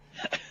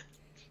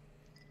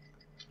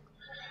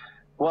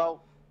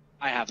 Well,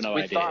 I have no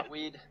we idea. thought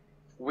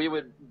we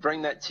would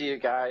bring that to you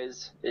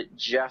guys. It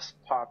just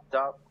popped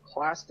up.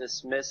 Class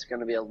dismissed. Going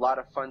to be a lot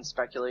of fun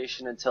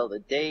speculation until the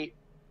date.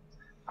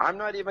 I'm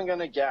not even going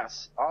to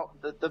guess.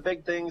 The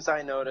big things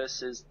I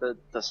notice is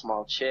the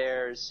small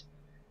chairs.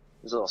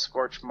 There's a little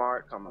scorch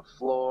mark on the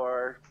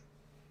floor.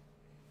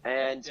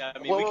 And Yeah, I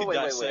mean, we could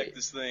dissect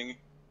this thing.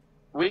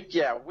 We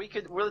could.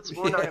 We're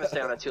not going to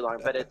stay on it too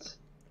long, but it's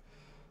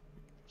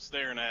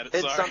Staring at it,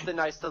 it's sorry. something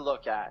nice to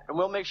look at, and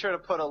we'll make sure to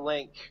put a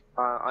link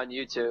on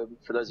YouTube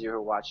for those of you who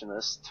are watching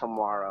this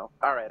tomorrow.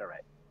 All right.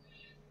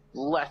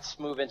 Let's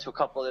move into a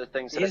couple other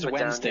things. It that is I put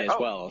Wednesday down as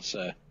here. well,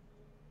 so.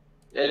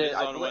 It is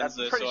on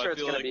Wednesday, I'm pretty so sure I it's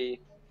feel going like- to be.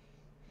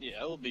 Yeah,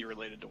 it'll be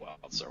related to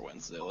WildStar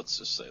Wednesday. Let's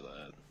just say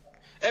that.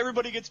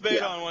 Everybody gets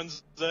beta on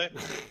Wednesday.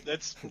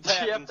 That's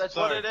happened. Yep, that's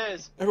Sorry. what it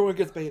is. Everyone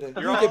gets beta.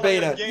 You're You all get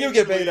beta. games You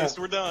get beta. released.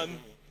 We're done.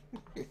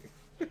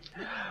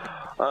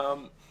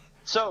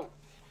 So,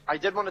 I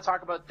did want to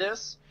talk about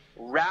this.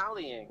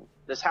 Rallying.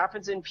 This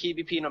happens in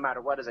PvP no matter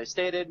what, as I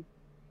stated.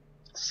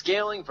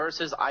 Scaling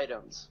versus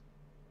items.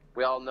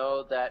 We all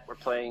know that we're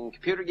playing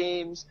computer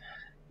games.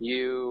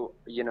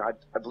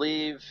 I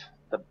believe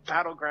the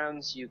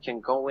Battlegrounds, you can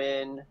go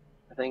in,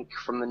 I think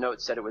from the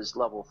notes said it was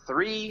level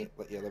 3.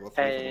 Yeah, level 3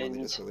 for the one they And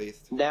just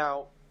released.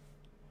 now,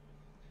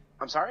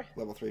 I'm sorry?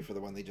 Level 3 for the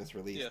one they just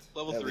released. Yeah,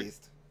 level at 3.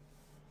 least.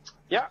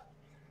 Yeah.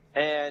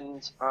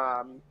 And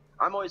I'm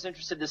always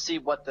interested to see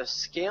what the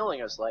scaling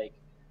is like.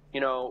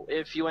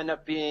 If you end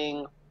up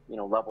being,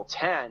 level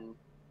 10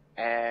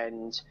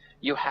 and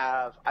you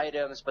have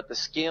items, but the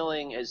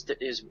scaling is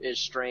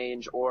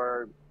strange,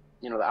 or,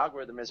 the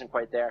algorithm isn't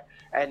quite there,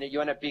 and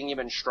you end up being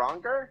even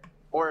stronger,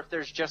 or if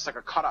there's just like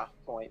a cutoff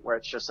point where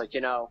it's just like,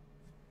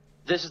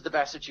 this is the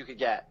best that you could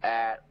get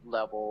at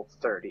level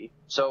 30.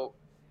 So,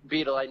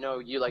 Beetle, I know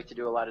you like to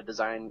do a lot of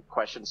design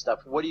question stuff.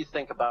 What do you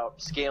think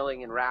about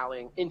scaling and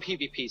rallying in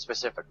PvP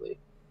specifically?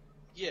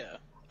 Yeah,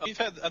 I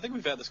think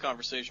we've had this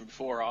conversation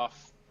before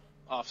off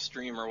off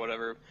stream or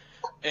whatever.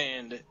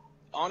 And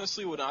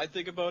honestly, when I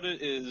think about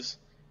it is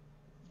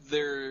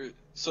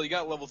so you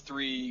got level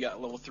 3, you got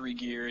level 3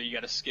 gear, you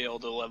got to scale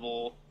to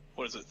level,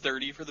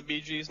 30 for the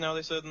BGs now,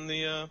 they said in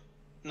the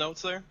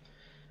notes there.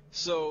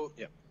 So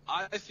Yep.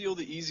 I feel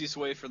the easiest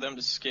way for them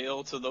to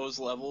scale to those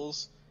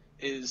levels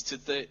is to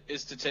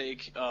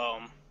take,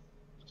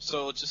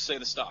 so let's just say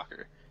the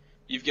Stalker.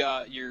 You've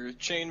got your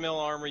chainmail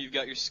armor, you've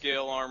got your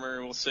scale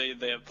armor, we'll say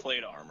they have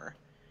plate armor.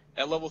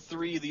 At level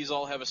 3, these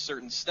all have a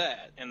certain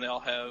stat, and they all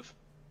have,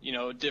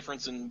 a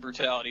difference in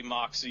brutality,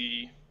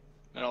 moxie,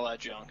 and all that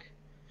junk.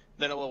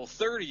 Then at level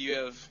 30, you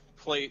have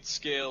plate,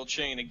 scale,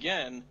 chain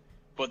again,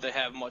 but they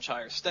have much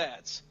higher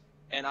stats.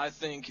 And I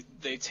think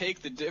they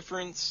take the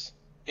difference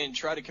and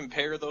try to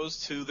compare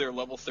those to their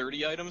level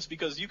 30 items,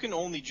 because you can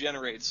only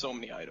generate so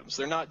many items.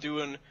 They're not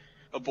doing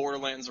a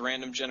Borderlands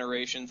random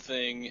generation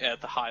thing at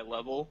the high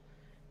level.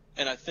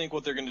 And I think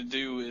what they're going to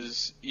do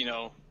is,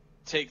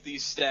 take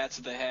these stats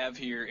that they have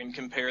here and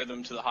compare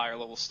them to the higher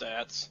level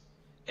stats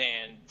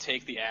and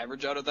take the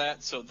average out of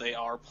that so they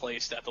are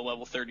placed at the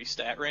level 30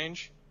 stat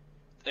range.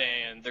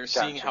 And they're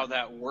seeing how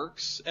that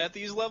works at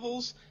these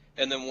levels.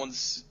 And then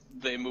once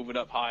they move it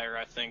up higher,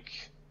 I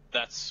think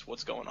that's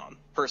what's going on.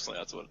 Personally,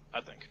 that's what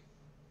I think.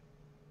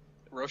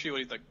 Roshi, what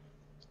do you think?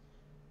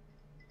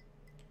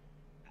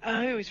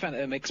 I always found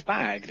it a mixed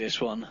bag,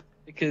 this one,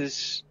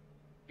 because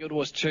Guild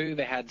Wars 2,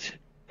 they had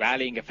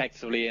rallying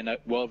effectively in a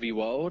World v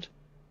World,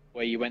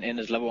 where you went in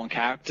as level 1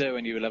 character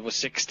and you were level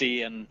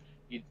 60 and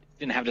you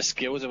didn't have the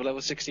skills of a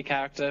level 60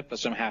 character, but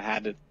somehow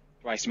had the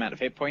right amount of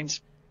hit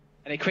points.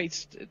 And it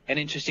creates an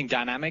interesting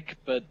dynamic,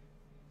 but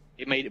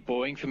it made it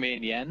boring for me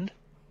in the end.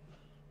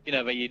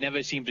 But you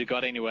never seem to have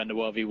got anywhere in the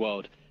World v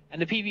World.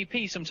 And the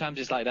PvP sometimes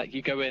is like that.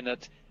 You go in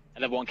at a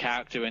level 1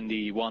 character in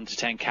the 1 to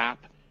 10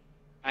 cap,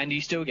 and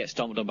you still get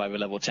stumbled on by the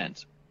level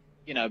 10s.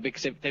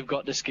 Because they've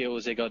got the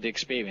skills, they've got the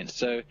experience.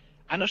 So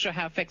I'm not sure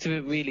how effective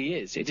it really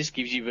is. It just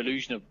gives you the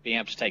illusion of being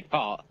able to take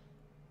part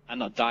and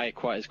not die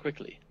quite as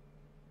quickly.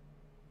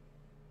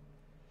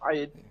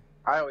 I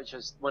always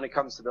just, when it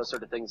comes to those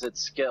sort of things,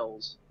 it's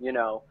skills.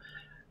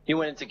 You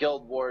went into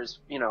Guild Wars,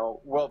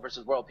 World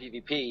versus World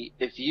PvP.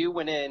 If you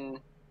went in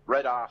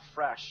right off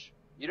fresh,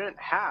 you didn't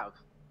have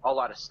a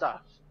lot of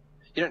stuff.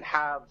 You didn't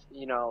have,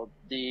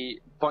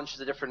 the bunches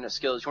of different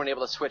skills. You weren't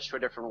able to switch to a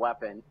different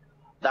weapon.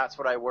 That's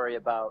what I worry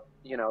about.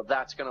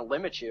 That's going to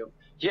limit you.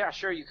 Yeah,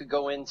 sure, you could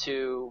go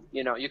into,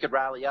 you could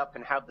rally up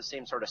and have the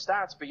same sort of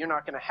stats, but you're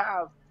not going to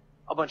have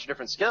a bunch of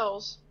different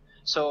skills.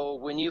 So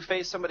when you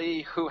face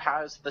somebody who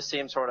has the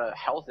same sort of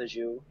health as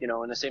you,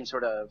 and the same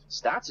sort of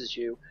stats as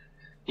you,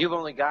 you've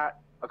only got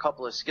a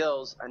couple of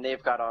skills and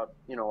they've got a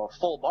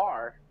full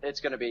bar. It's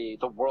going to be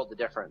the world of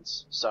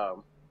difference.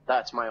 So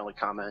that's my only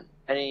comment.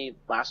 Any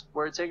last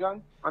words,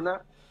 Aegon, on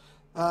that?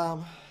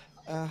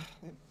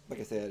 Like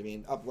I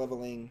said, up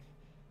leveling,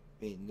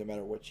 no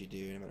matter what you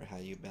do, no matter how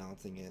you're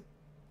balancing it,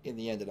 in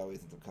the end it always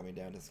ends up coming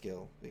down to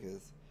skill,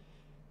 because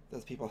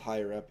those people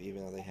higher up,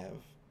 even though they have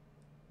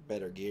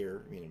better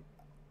gear,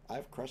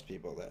 I've crushed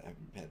people that have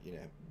had,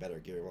 better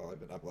gear while I've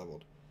been up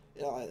leveled.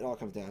 It all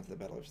comes down to the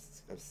battle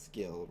of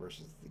skill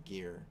versus the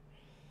gear,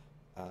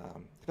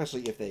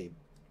 especially if they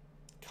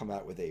come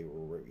out with a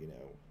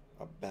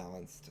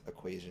balanced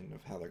equation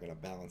of how they're going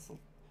to balance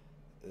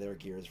their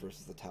gears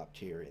versus the top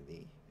tier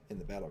in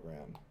the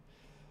battleground.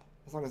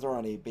 As long as they're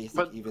on a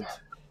basic even.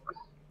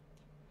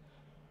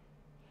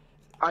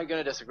 I'm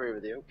going to disagree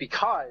with you,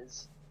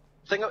 because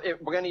we're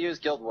going to use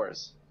Guild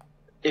Wars.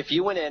 If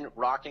you went in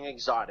rocking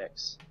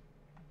exotics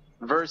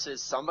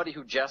versus somebody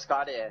who just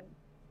got in,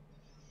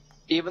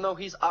 even though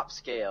he's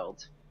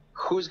upscaled,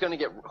 who's going to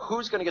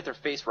get their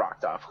face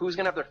rocked off? Who's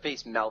going to have their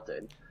face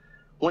melted?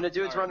 When a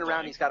dude's running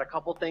around, he's got a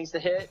couple things to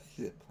hit,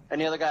 and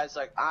the other guy's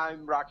like,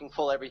 I'm rocking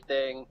full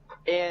everything,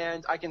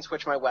 and I can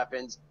switch my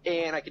weapons,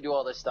 and I can do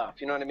all this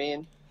stuff. You know what I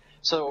mean?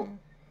 So,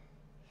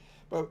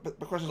 but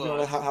the question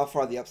is how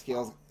far the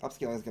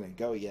upscaling is going to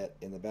go yet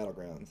in the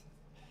battlegrounds.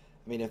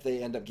 If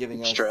they end up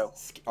giving us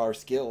our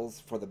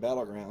skills for the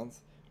battlegrounds,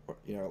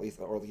 or at least,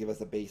 or give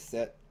us a base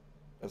set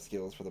of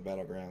skills for the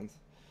battlegrounds,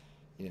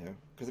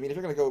 because if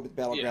you're going to go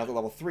battlegrounds at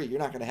level 3, you're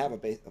not going to have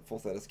a full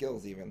set of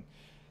skills even.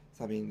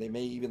 So they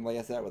may even lay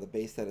us out with a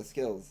base set of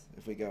skills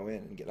if we go in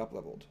and get up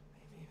leveled.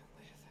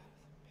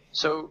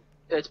 So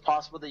it's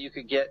possible that you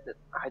could get.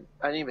 I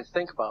didn't even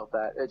think about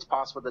that. It's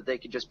possible that they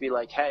could just be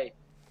like, hey,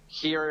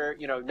 here,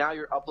 now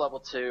you're up level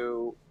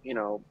to,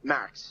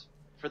 max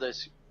for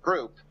this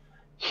group.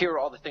 Here are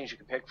all the things you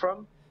can pick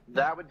from.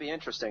 That would be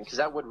interesting, because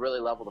that would really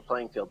level the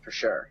playing field for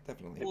sure.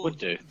 Definitely. It would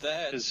do.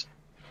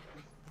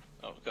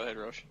 Oh, go ahead,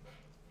 Roche.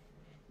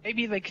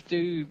 Maybe they could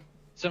do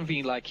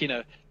something like, well,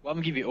 I'm going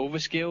to give you all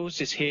the skills,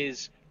 just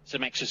here's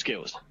some extra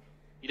skills.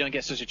 You don't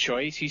get such a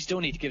choice. You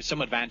still need to give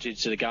some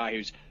advantage to the guy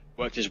who's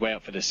worked his way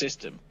up for the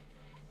system.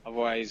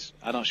 Otherwise,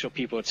 I'm not sure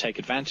people would take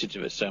advantage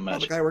of it so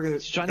much.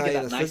 It's trying to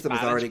get that nice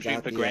balance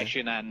between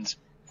progression and...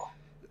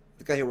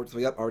 The guy who works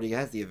way up already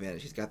has the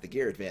advantage. He's got the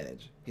gear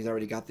advantage. He's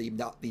already got the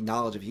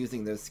knowledge of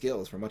using those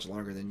skills for much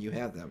longer than you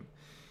have them.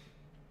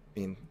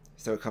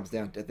 So it comes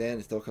down at the end.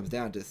 It still comes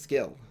down to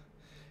skill.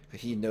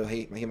 He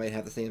might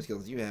have the same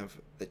skills you have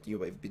that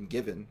you have been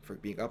given for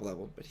being up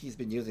leveled, but he's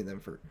been using them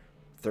for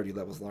 30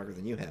 levels longer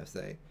than you have,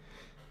 say.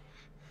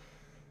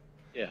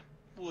 Yeah.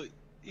 Well,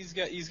 he's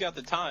got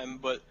the time,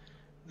 but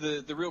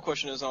the real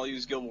question is, and I'll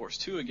use Guild Wars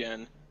 2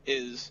 again,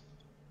 is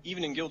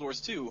even in Guild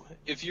Wars 2,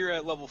 if you're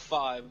at level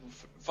 5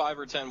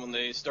 or 10 when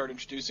they start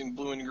introducing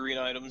blue and green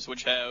items,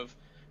 which have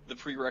the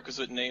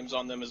prerequisite names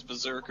on them as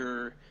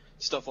Berserker,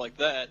 stuff like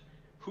that,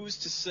 who's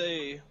to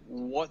say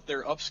what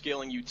they're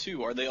upscaling you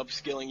to? Are they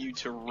upscaling you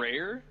to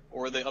rare,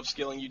 or are they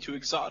upscaling you to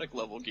exotic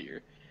level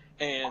gear?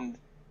 And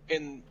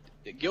in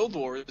Guild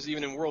Wars,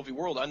 even in World v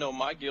World, I know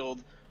my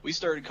guild, we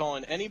started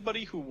calling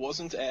anybody who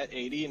wasn't at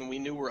 80 and we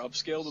knew were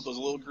upscaled with those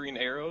little green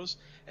arrows,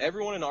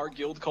 everyone in our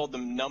guild called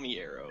them nummy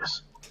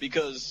arrows,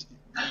 because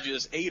you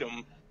just ate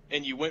them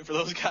and you went for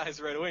those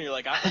guys right away and you're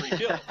like, I'm free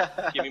kill.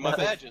 Give me my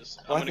badges.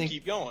 I'm going to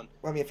keep going.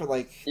 Well, I mean, for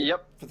like,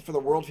 Yep. for the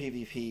world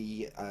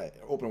PvP,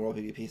 open world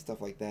PvP,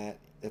 stuff like that,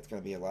 that's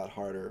going to be a lot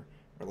harder,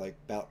 or like,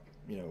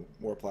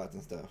 war plots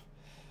and stuff.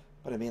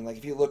 But I mean, like,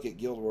 if you look at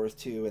Guild Wars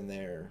 2 and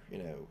their,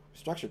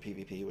 structured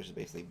PvP, which is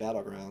basically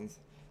battlegrounds,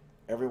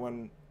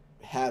 everyone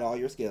had all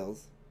your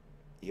skills,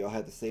 you all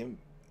had the same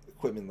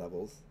equipment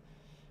levels,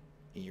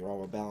 and you're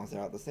all balanced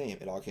out the same.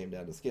 It all came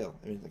down to skill.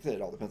 I mean, like I said,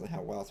 it all depends on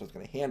how well it's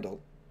going to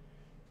handle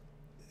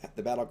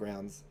the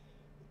battlegrounds,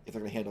 if they're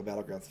going to handle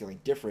battleground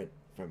scaling different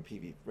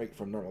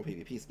from normal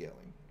PvP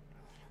scaling.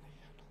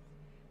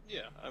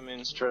 Yeah, I mean,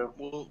 It's true.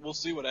 We'll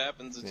see what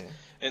happens.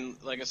 And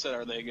like I said,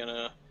 are they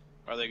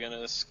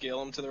gonna scale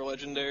them to their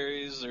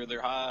legendaries, or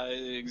their high,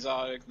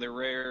 exotic, their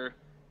rare?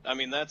 I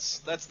mean, that's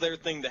their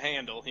thing to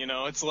handle.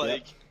 It's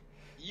like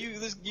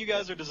you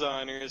guys are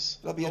designers.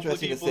 That'll be Hopefully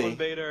interesting to people see. in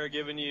beta are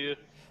giving you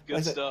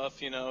good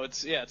stuff.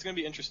 It's gonna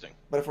be interesting.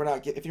 But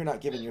if you're not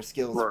given your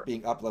skills Right.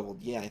 being up leveled,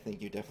 I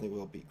think you definitely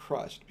will be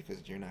crushed, because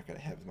you're not going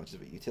to have as much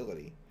of a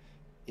utility,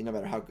 no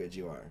matter how good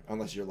you are,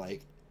 unless you're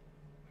like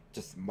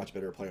just a much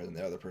better player than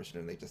the other person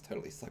and they just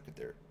totally suck at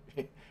their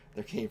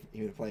game,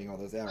 even playing all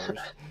those hours.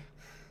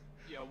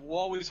 Yeah, we'll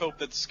always hope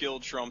that skill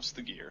trumps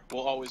the gear.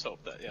 We'll always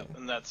hope that. Yeah,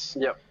 and that's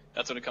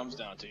what it comes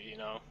down to.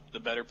 The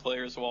better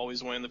players will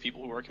always win. The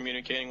people who are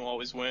communicating will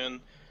always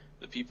win.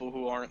 The people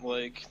who aren't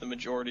like the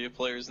majority of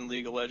players in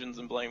League of Legends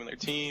and blaming their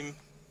team,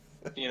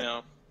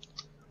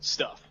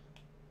 stuff.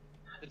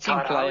 The team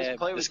God, I always player,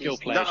 play the with skill these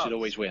player nuts. should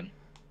always win.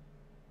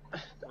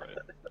 Right.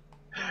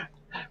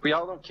 We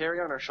all don't carry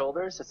on our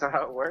shoulders. That's not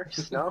how it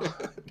works. No.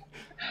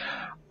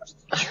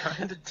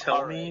 Trying to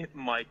tell me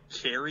my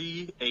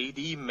carry AD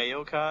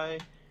Maokai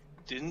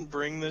didn't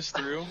bring this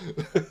through?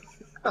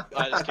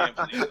 I just can't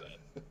believe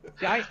that.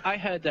 See, I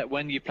heard that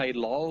when you play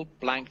LoL,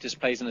 Blank just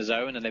plays on his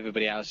own and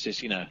everybody else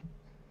just,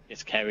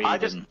 gets carried. I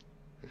just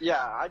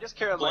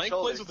carry on my Blank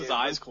shoulders. plays with his dude.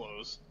 eyes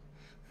closed.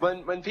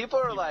 When people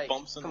are He like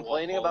bumps into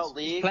complaining walls. about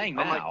League, playing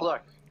I'm like, now.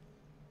 look,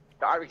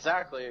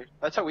 exactly.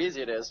 That's how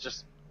easy it is.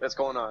 Just what's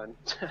going on.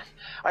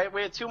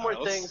 We had two more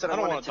things that I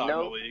don't wanted want to talk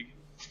know. about League.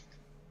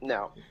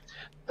 No.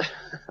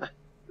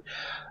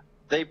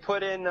 They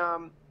put in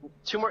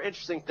two more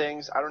interesting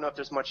things. I don't know if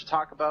there's much to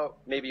talk about.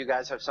 Maybe you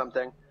guys have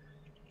something.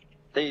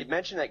 They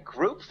mentioned that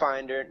Group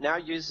Finder now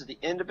uses the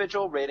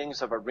individual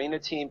ratings of arena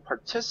team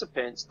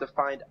participants to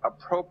find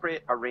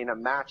appropriate arena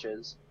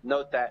matches.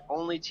 Note that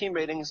only team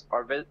ratings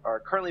are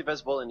currently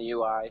visible in the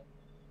UI.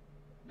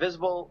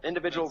 Visible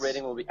individual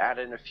rating will be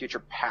added in a future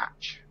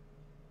patch.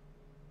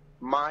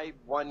 My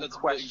one That's big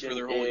question for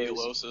their whole is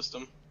ELO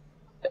system.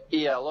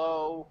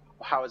 ELO,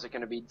 how is it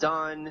going to be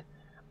done?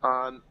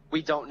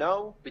 We don't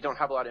know. We don't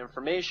have a lot of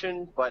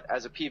information, but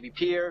as a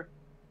PvPer,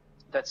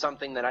 that's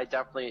something that I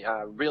definitely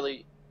I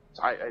really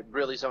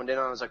zoned in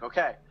on. I was like,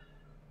 okay,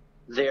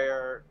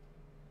 they're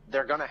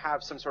going to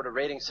have some sort of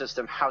rating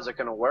system. How's it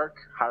going to work?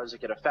 How does it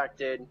get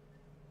affected?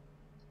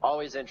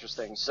 Always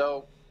interesting.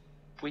 So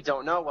we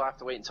don't know. We'll have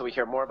to wait until we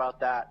hear more about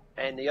that.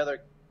 And the other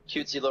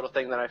cutesy little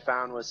thing that I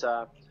found was,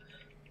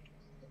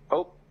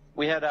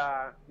 we had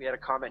a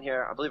comment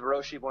here. I believe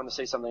Hiroshi wanted to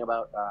say something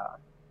about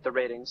the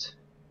ratings.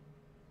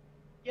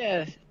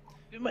 Yeah.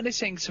 When they're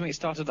saying something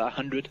started at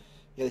 100.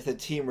 Yeah, they said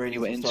team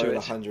ratings went will into start at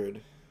it.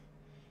 100,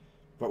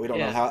 but we don't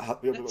know Yeah. how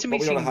That but to we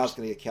me don't know how seems- it's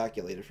going to get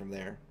calculated from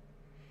there.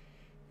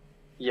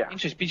 Yeah.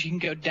 Interesting, but you can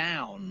go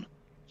down.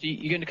 So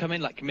you're going to come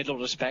in like middle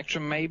of the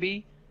spectrum,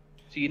 maybe.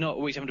 So you're not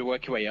always having to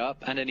work your way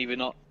up, and then if you're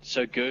not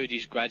so good,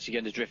 you're gradually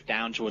going to drift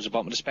down towards the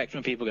bottom of the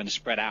spectrum. People are going to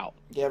spread out.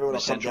 Yeah, everyone from a will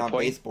come central down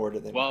point, baseboard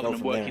and then rather go than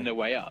from working there. their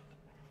way up.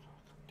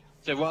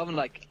 So rather than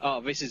like, oh,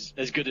 this is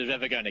as good as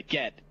ever going to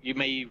get, you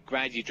may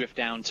gradually drift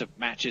down to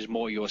matches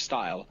more your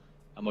style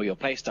and more your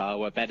play style,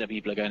 where better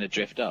people are going to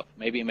drift up.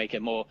 Maybe make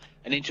it more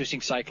an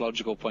interesting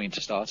psychological point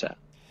to start at.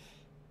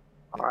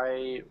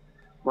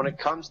 When it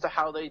comes to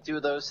how they do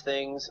those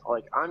things,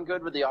 like, I'm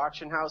good with the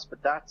auction house,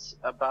 but that's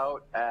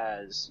about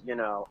as,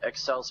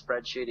 Excel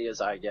spreadsheety as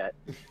I get.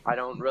 I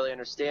don't really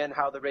understand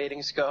how the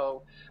ratings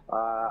go.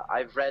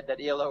 I've read that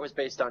ELO is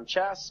based on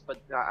chess, but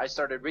I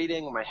started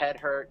reading, my head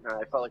hurt, and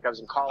I felt like I was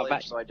in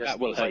college, so I just... that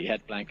will was hurt like, your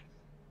head, Blank.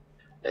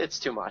 It's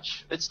too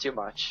much. It's too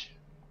much.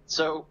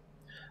 So,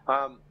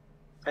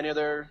 Any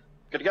other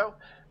good to go?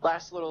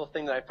 Last little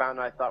thing that I found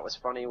I thought was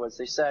funny was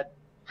they said,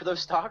 for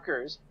those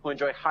stalkers who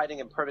enjoy hiding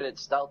in permanent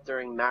stealth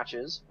during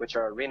matches, which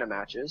are arena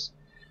matches,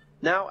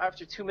 now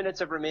after 2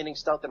 minutes of remaining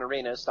stealth in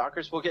arena,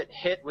 stalkers will get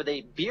hit with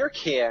a beer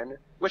can,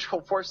 which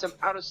will force them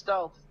out of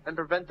stealth and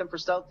prevent them from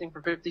stealthing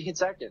for 15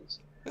 seconds.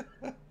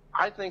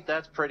 I think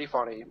that's pretty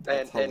funny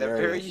and a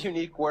very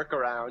unique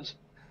workaround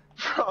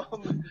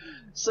from,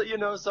 so,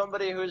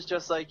 somebody who's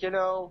just like,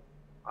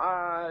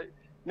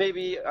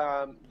 maybe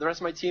the rest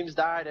of my team's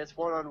died, it's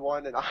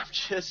 1-on-1, and I'm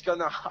just going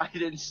to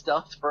hide in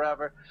stealth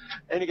forever,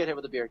 and you get hit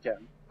with a beer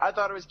can. I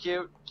thought it was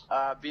cute.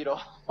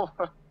 Beetle,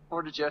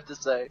 what did you have to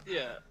say?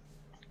 Yeah.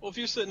 Well, if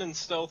you're sitting in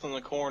stealth in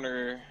the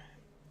corner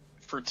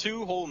for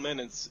 2 whole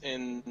minutes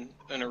in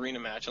an arena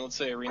match, and let's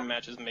say arena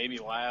matches maybe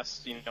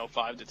last,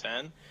 5 to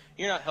 10,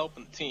 you're not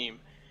helping the team.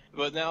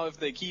 But now if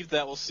they keep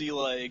that, we'll see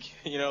like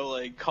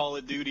Call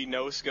of Duty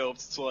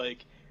no-scopes. It's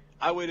like,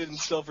 I waited in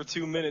stealth for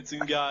 2 minutes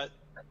and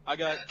I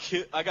got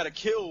a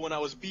kill when I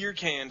was beer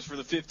canned for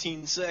the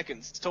 15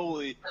 seconds. It's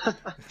totally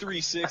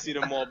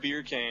 360'd them while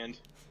beer canned.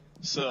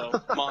 So,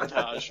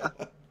 montage.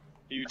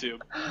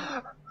 YouTube.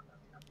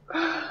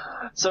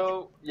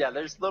 So, yeah,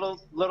 there's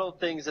little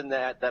things in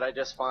that I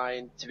just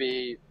find to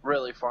be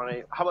really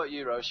funny. How about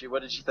you, Roshi?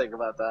 What did you think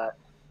about that?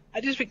 I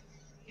just think,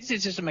 is it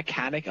just a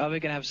mechanic? Are we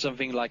going to have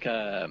something like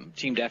a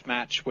team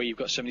deathmatch where you've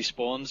got so many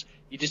spawns,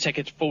 you just take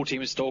a full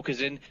team of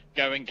stalkers in,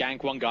 go and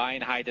gank one guy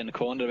and hide in the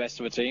corner, the rest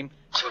of the team,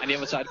 and the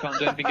other side can't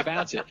do anything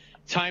about it.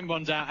 Time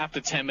runs out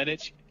after 10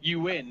 minutes, you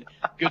win.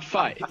 Good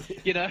fight.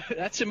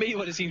 That's to me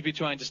what it seems to be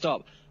trying to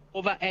stop.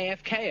 Or that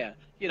AFKer.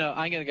 I'm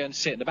going to go and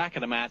sit in the back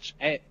of the match,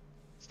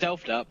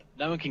 stealthed up,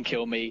 no one can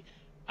kill me,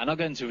 I'm not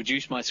going to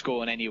reduce my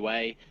score in any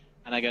way,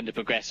 and I'm going to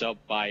progress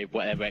up by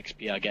whatever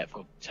XP I get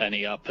for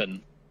turning up,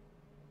 and,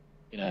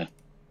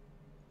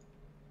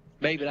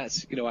 maybe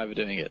that's, why we're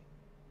doing it.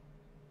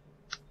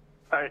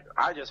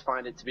 I just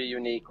find it to be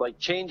unique, like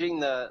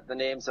changing the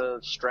names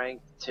of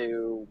Strength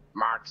to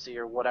Moxie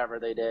or whatever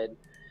they did,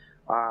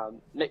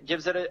 it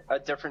gives it a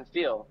different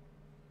feel.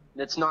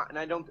 It's not, and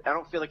I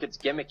don't feel like it's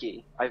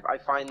gimmicky. I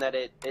find that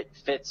it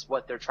fits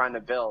what they're trying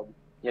to build,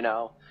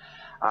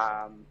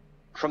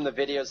 from the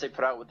videos they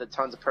put out with the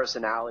tons of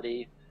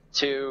personality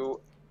to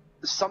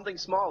something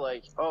small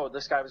like, oh,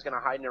 this guy was going to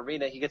hide in an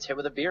arena, he gets hit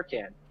with a beer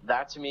can.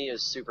 That to me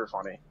is super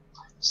funny.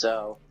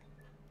 So,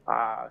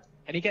 and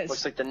he gets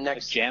looks like the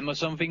next a gem or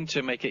something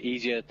to make it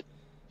easier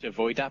to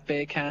avoid that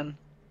beer can.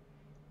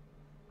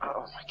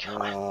 Oh my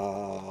god.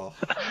 Oh.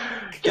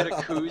 Get a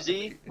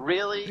koozie?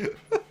 Really?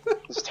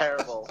 It's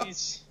terrible. I'm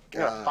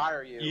gonna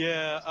fire you.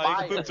 Yeah,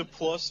 I put to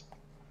plus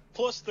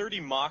 30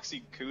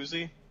 Moxie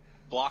koozie.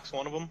 Blocks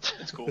one of them.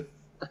 It's cool.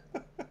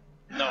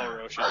 No,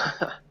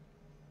 Roshi.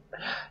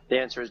 The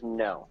answer is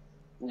no.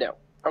 No.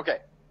 Okay.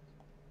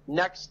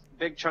 Next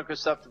big chunk of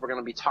stuff that we're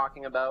going to be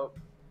talking about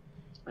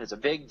is a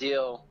big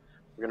deal.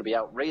 We're going to be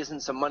out raising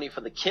some money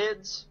for the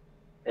kids.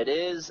 It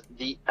is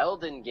the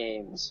Eldan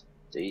Games.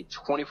 It's a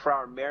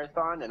 24-hour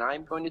marathon, and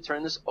I'm going to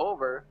turn this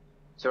over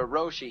to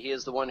Roshi. He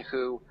is the one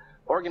who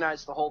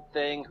organized the whole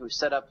thing, who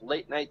set up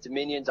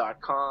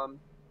latenightdominion.com.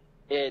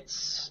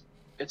 It's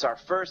our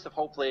first of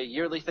hopefully a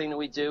yearly thing that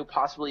we do,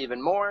 possibly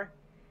even more.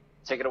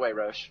 Take it away,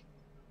 Rosh.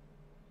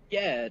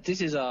 Yeah,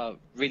 this is a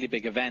really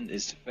big event.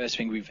 It's the first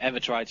thing we've ever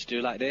tried to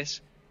do like this.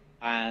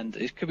 And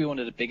it could be one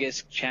of the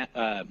biggest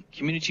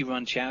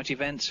community-run charity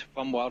events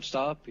from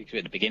WildStar, because we're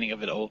at the beginning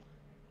of it all.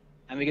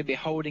 And we're going to be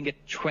holding a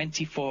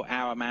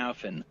 24-hour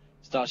marathon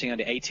starting on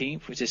the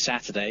 18th, which is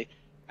Saturday,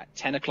 at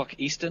 10 o'clock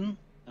Eastern. And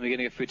we're going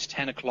to go through to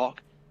 10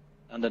 o'clock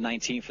on the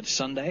 19th for the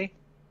Sunday.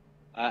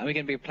 And we're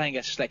going to be playing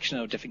a selection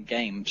of different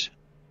games.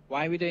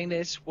 Why are we doing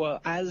this?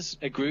 Well, as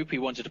a group, we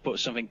wanted to put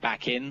something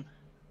back in.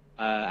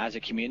 As a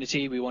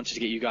community, we wanted to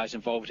get you guys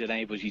involved and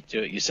enable you to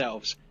do it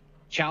yourselves.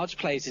 Child's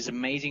Play is this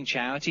amazing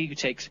charity who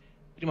takes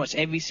pretty much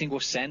every single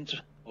cent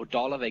or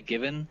dollar they're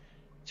given,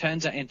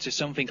 turns that into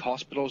something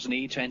hospitals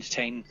need to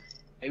entertain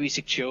maybe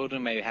sick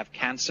children, maybe have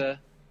cancer,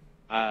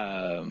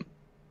 or,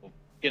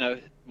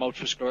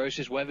 multiple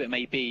sclerosis, whatever it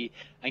may be,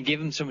 and give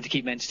them something to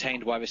keep them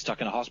entertained while they're stuck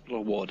in a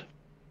hospital ward.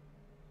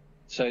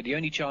 So the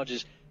only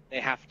charges they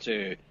have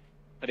to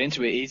put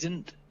into it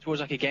isn't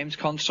towards like a games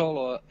console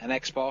or an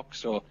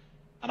Xbox or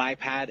an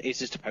iPad. It's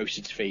just a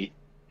postage fee.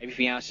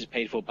 Everything else is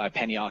paid for by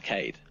Penny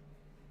Arcade.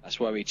 That's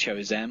why we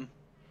chose them.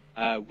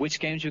 Which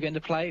games we're going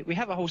to play? We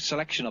have a whole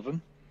selection of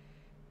them.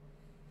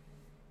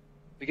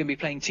 We're going to be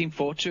playing Team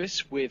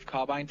Fortress with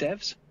Carbine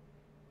devs.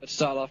 But to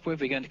start off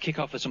with, we're going to kick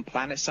off with some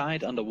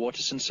PlanetSide on the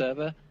Waterson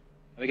server. And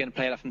we're going to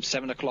play that from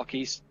 10 o'clock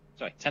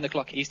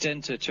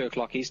Eastern to 2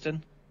 o'clock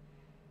Eastern.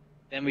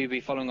 Then we'll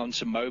be following on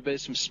some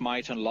MOBAs, some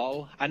Smite and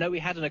LoL. I know we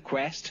had a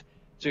request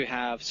to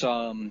have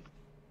some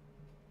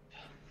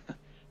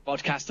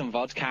vodcast and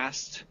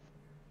vodcast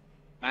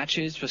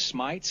matches for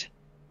Smite.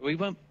 We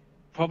won't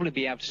probably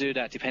be able to do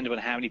that depending on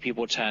how many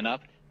people turn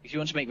up. If you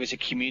want to make this a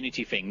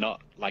community thing,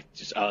 not like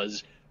just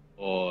us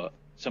or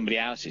somebody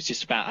else, it's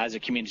just about as a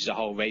community as a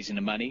whole raising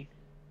the money.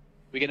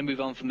 We're going to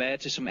move on from there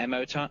to some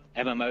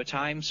MMO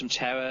time, some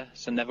Terra,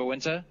 some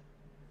Neverwinter.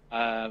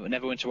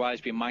 Neverwinter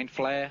Rise being Mind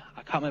Flayer.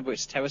 I can't remember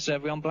which Terra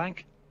server on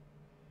blank.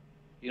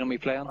 You know me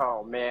play on?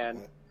 Oh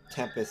man.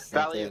 Tempest.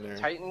 Valley something, of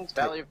or... Titans,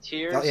 Valley of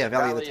Tears. Yeah,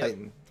 Valley of the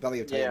Titan. Valley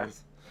of Yeah.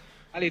 Titans.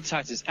 Valley of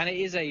Titans, and it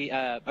is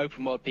a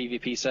open world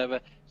PvP server,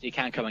 so you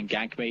can come and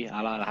gank me.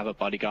 I'll have a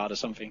bodyguard or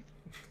something.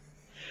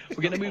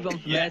 We're going to move on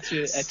from there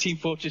to a Team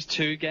Fortress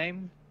 2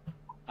 game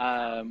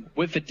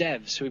with the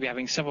devs. We'll be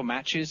having several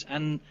matches,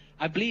 and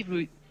I believe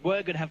we're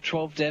going to have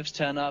 12 devs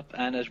turn up,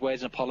 and as way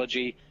as an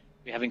apology,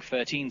 we're having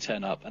 13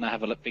 turn up, and I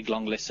have a big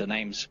long list of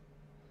names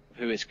of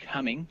who is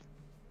coming.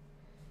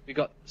 We've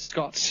got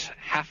Scott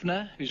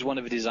Hafner, who's one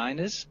of the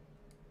designers,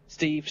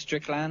 Steve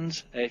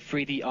Strickland, a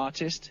 3D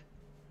artist,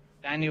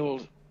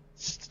 Daniel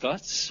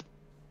Stutz,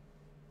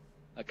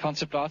 a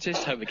concept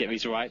artist, hope I get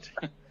these right.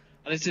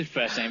 And this is his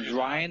first name,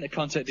 Ryan, a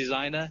concept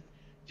designer,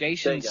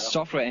 Jason,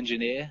 software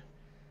engineer,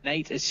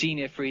 Nate, a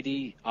senior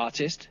 3D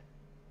artist.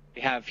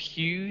 We have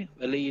Hugh,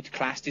 a lead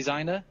class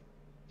designer.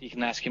 You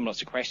can ask him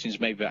lots of questions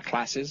maybe about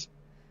classes.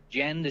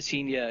 Jen, the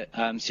senior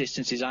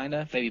systems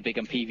designer, very big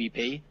on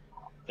PvP.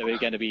 So we're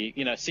going to be,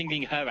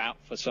 singling her out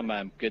for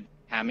some good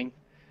hamming.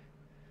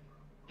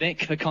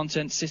 Nick, the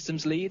content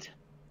systems lead.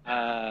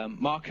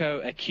 Marco,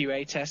 a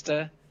QA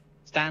tester.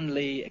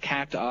 Stanley, a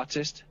character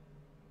artist.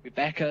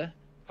 Rebecca,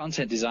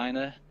 content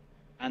designer.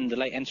 And the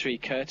late entry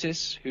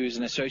Curtis, who's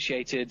an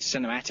associated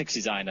cinematics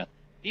designer.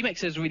 He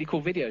makes those really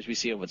cool videos we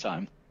see all the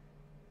time.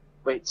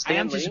 Wait, Stan I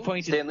am Lee?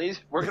 disappointed. Stan Lee?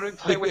 We're going to be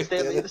playing with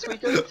Stan Lee this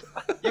weekend?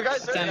 You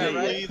guys heard Stan that, Lee,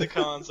 right? Lee, the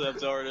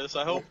concept artist.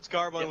 I hope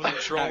Carbine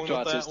wasn't trolling with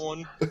that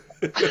one.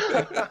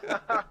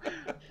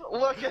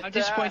 Look at I'm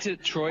disappointed that.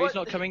 that Troy's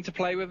not coming to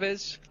play with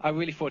us. I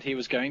really thought he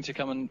was going to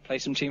come and play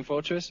some Team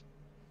Fortress.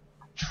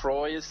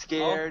 Troy is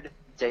scared.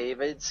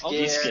 David's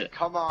He's scared. scared.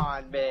 Come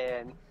on,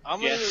 man.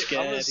 I'm Yeah,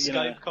 gonna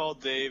scared, Skype call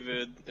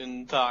David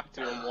and talk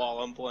to him while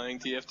I'm playing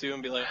TF2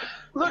 and be like,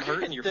 I'm Look,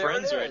 hurting your there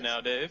friends it right is.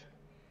 now, Dave.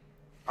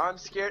 I'm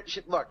scared.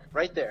 Look,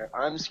 right there.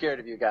 I'm scared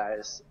of you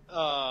guys.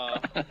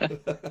 Nathan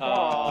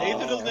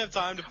doesn't have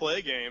time to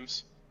play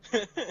games.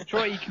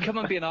 Troy, you can come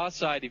and be on our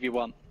side if you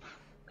want.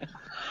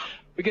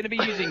 We're going to be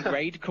using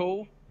Grade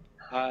Call.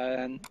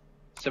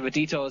 So the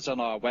details on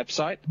our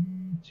website.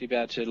 So you'll be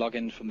able to log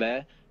in from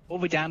there. All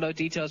the download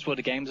details for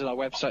the games on our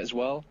website as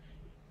well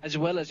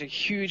as a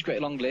huge,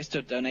 great long list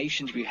of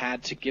donations we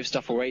had to give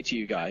stuff away to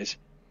you guys.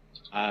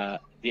 The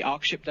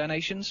ArcShip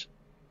donations.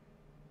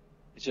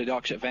 So the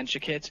ArcShip Venture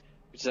Kit,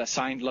 which is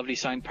a lovely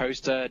signed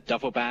poster,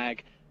 duffel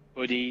bag,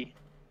 hoodie,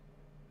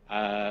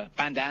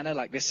 bandana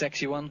like this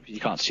sexy one, you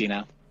can't see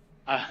now.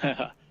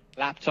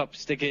 Laptop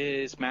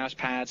stickers, mouse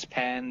pads,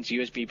 pens,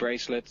 USB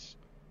bracelets.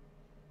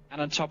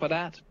 And on top of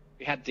that,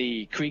 we had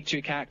the Krieg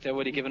 2 character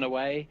already given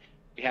away.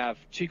 We have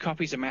 2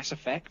 copies of Mass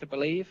Effect, I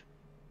believe,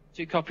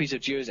 2 copies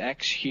of Deus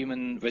Ex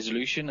Human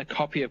Resolution, a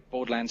copy of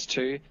Borderlands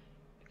 2,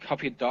 a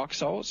copy of Dark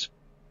Souls.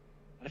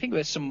 And I think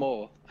there's some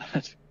more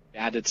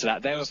added to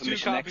that. There There's was 2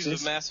 Mission copies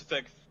Nexus. of Mass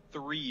Effect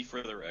 3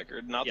 for the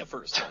record, not the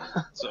first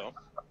one. So,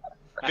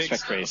 Mass big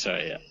Effect 3, stuff.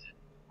 sorry, yeah.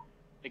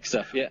 Big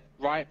stuff, yeah.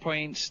 Riot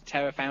Points,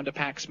 Terra Founder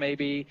Packs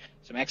maybe,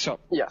 some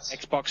Yes.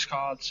 Xbox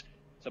cards,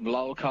 some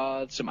LOL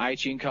cards, some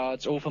iTunes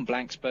cards, all from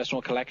Blank's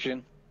personal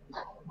collection.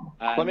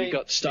 We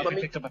got stuff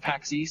we picked up at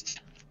PAX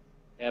East.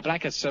 Yeah,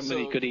 Blank has so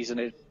many goodies in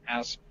his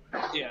house.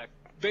 Yeah,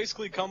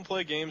 basically come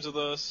play games with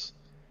us.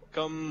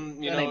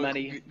 Come, Donate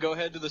money. go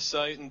ahead to the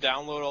site and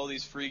download all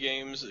these free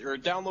games, or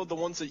download the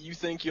ones that you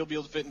think you'll be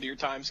able to fit into your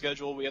time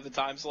schedule. We have the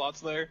time slots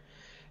there,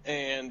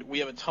 and we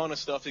have a ton of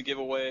stuff to give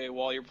away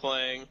while you're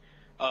playing.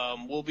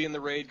 We'll be in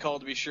the raid call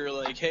to be sure,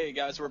 like, hey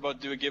guys, we're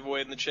about to do a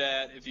giveaway in the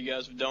chat. If you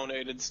guys have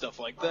donated, stuff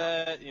like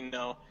that,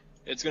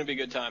 it's gonna be a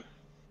good time.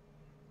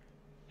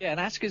 Yeah, and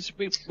that's because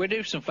we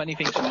do some funny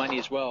things for money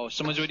as well.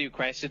 Someone's already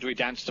requested we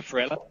dance to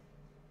Thriller.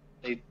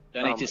 They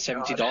donated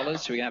 $70, so we're going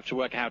to have to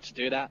work out how to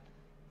do that.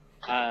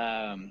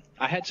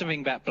 I heard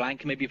something about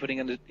Blank maybe putting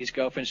on his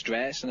girlfriend's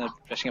dress and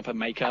dressing up her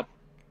makeup.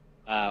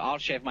 I'll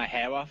shave my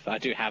hair off. I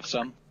do have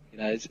some.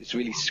 It's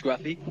really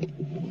scruffy.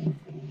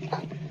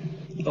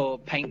 Or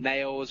paint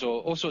nails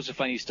or all sorts of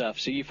funny stuff.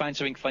 So you find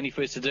something funny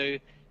for us to do,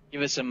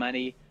 give us some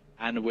money,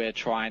 and we'll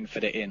try and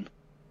fit it in.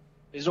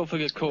 It's all for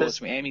good cause.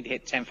 We're aiming to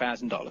hit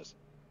 $10,000.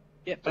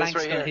 Yeah,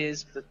 Blank's got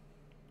his.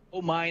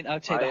 All mine, I'll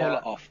take the whole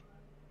lot off.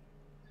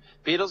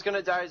 Beetle's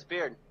gonna dye his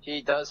beard.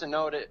 He doesn't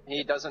know it.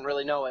 He doesn't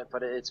really know it,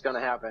 but it's gonna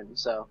happen.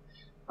 So,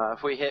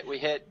 if we hit.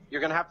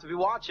 You're gonna have to be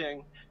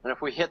watching, and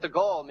if we hit the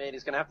goal, man,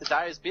 he's gonna have to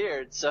dye his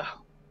beard. So.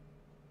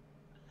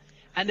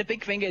 And the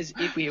big thing is,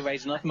 if we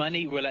raise enough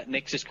money, we'll let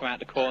Nick just come out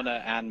the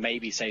corner and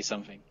maybe say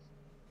something.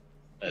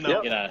 But,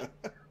 No.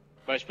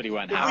 most people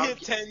won't If have. we hit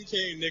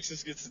 10K,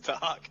 Nixus gets to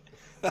talk.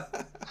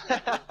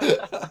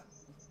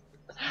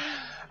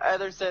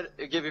 Heather said,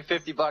 "It'll give you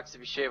 $50 if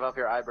you shave off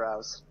your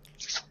eyebrows."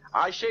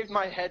 I shaved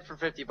my head for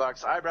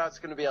 $50. Eyebrows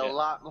going to be a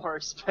lot more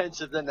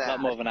expensive than that. A lot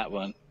more than that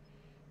one.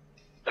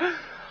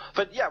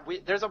 But yeah,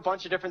 there's a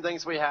bunch of different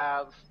things we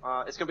have.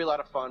 It's going to be a lot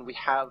of fun. We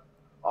have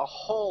a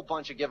whole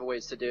bunch of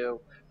giveaways to do.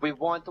 We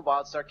want the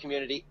WildStar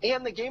community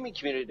and the gaming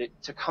community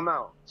to come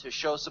out to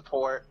show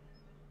support.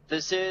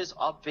 this is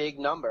a big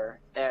number,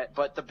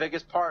 but the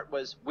biggest part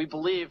was we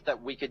believe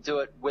that we could do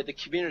it with the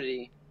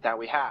community that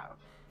we have.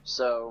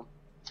 So,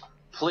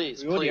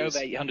 please, We already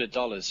please. over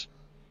 $800.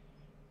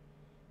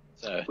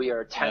 So We are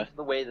a tenth of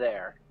the way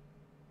there.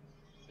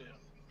 Yeah.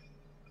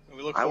 And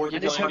we look I forward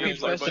would to just playing hope games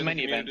you like post by the the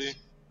many community. events.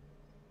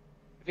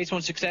 If it's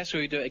one successful,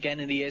 we do it again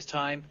in a year's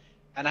time,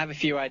 and I have a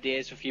few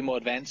ideas for a few more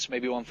events,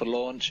 maybe one for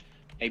launch,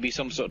 maybe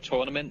some sort of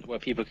tournament where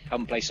people can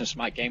come play some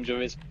Smite games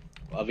with us,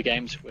 or other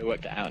games. We'll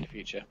work that out in the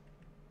future.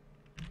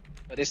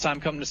 But this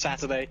time, come to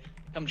Saturday,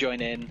 come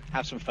join in,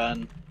 have some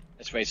fun,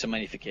 let's raise some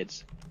money for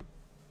kids.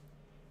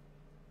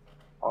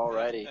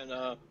 Alrighty.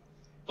 And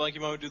Blank,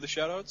 you want to do the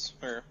shoutouts?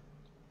 Or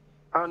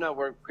Oh no,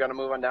 we're gonna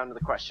move on down to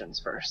the questions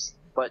first.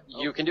 But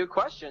you can do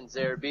questions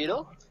there,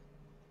 Beetle.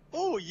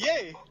 oh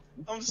yay!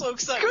 I'm so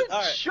excited. Good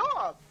All right.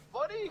 job,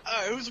 buddy.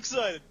 All right, who's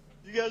excited?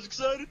 You guys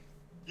excited?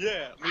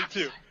 Yeah, me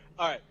too.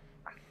 All right.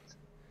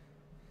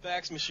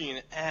 Fax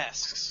Machine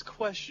asks,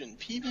 question,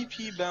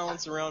 PvP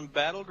balance around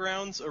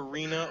battlegrounds,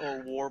 arena,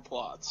 or war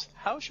plots.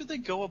 How should they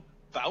go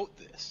about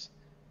this?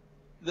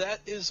 That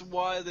is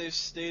why they've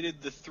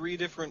stated the 3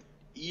 different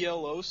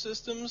ELO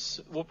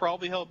systems will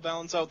probably help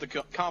balance out the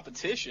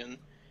competition.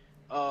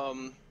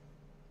 Blank,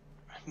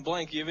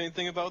 you have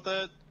anything about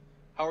that?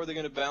 How are they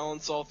going to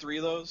balance all 3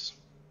 of those?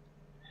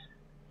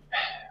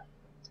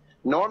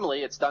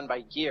 Normally, it's done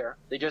by gear.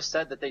 They just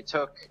said that they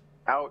took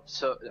out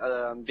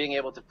being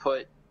able to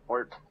put,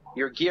 or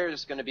your gear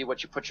is going to be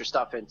what you put your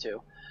stuff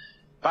into.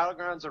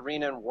 Battlegrounds,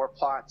 arena, and war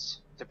plots,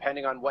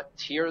 depending on what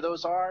tier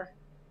those are,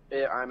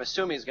 I'm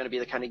assuming is going to be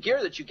the kind of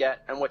gear that you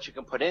get and what you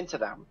can put into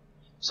them.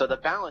 So the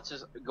balance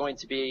is going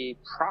to be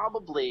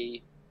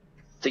probably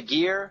the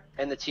gear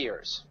and the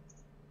tiers.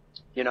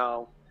 You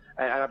know,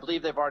 and I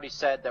believe they've already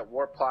said that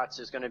war plots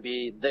is going to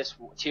be this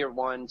tier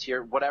 1,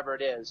 tier whatever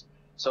it is.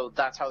 So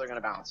that's how they're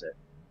going to balance it.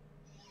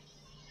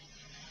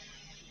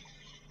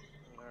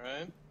 All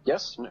right.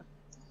 Yes? No.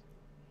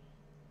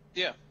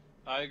 Yeah,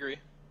 I agree.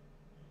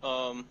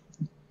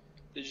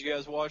 Did you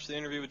guys watch the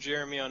interview with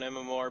Jeremy on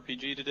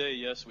MMORPG today?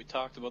 Yes, we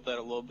talked about that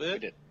a little bit. We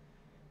did.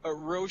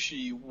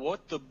 Roshi,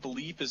 what the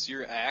bleep is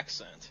your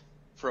accent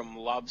from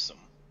Lobsum?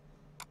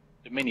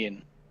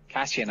 Dominion,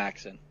 Cassian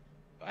accent.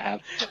 I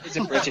have. It's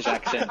a British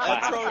accent. I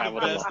That's have probably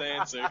traveled the a best lot.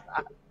 answer.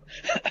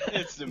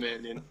 It's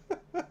Dominion.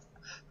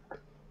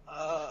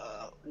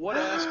 What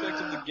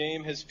aspect of the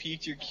game has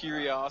piqued your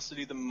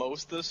curiosity the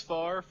most thus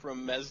far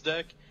from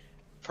Mezdek?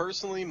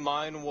 Personally,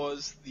 mine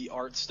was the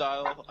art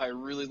style. I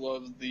really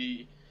loved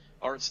the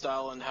art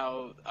style and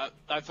how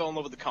I fell in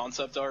love with the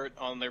concept art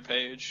on their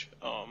page.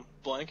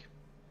 Blank?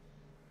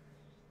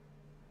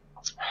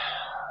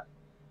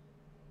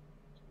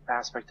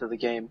 Aspect of the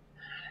game.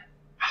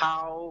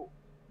 How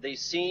they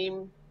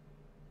seem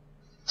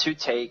to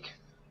take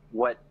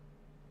what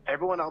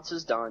everyone else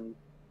has done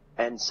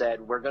and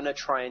said, we're going to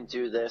try and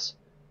do this,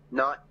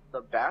 not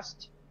the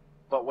best,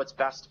 but what's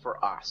best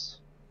for us.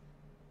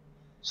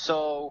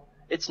 So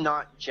it's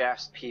not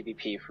just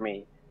PvP for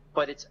me,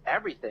 but it's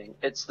everything.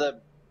 It's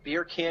the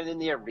beer can in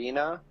the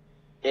arena.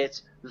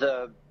 It's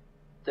the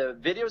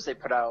videos they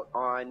put out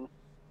on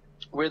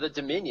where the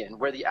Dominion,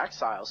 where the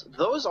Exiles,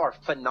 those are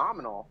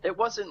phenomenal. It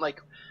wasn't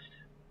like,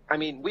 I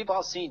mean, we've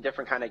all seen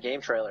different kind of game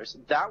trailers.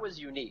 That was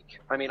unique.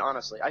 I mean,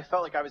 honestly, I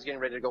felt like I was getting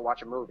ready to go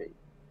watch a movie.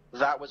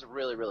 That was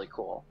really, really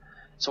cool.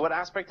 So what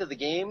aspect of the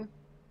game?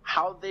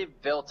 How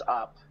they've built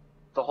up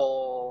the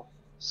whole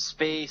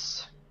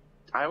space,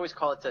 I always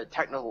call it the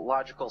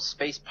technological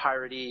space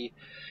piratey,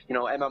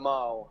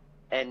 MMO,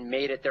 and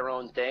made it their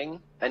own thing.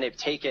 And they've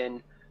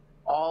taken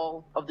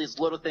all of these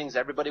little things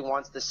everybody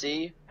wants to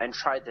see and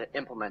tried to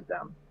implement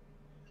them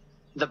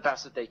the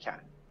best that they can.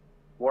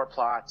 War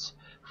plots,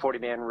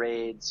 40-man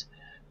raids,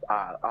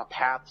 a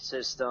path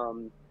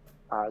system,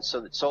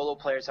 so that solo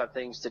players have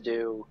things to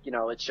do.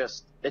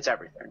 It's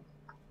everything.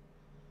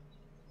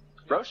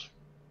 Roche?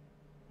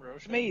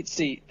 For me, it's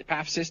the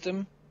path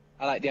system.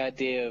 I like the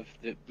idea of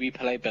the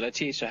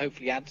replayability, so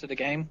hopefully add to the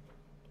game.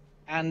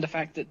 And the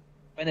fact that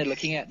when they're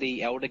looking at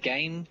the Elder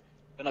game,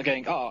 they're not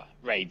going,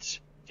 raids,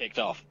 ticked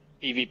off.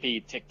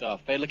 PvP, ticked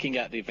off. They're looking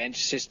at the adventure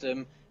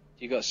system.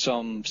 You've got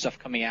some stuff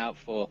coming out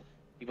for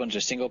people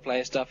just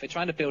single-player stuff. They're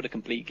trying to build a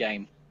complete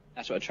game.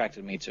 That's what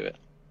attracted me to it.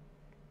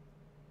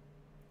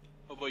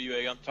 What about you,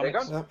 Aegon?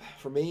 Aegon?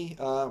 For me,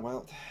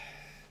 well,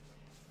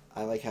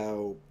 I like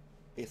how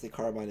basically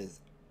Carbine is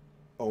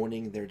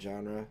owning their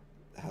genre,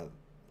 how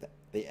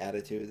the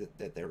attitude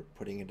that they're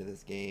putting into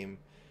this game,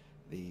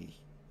 the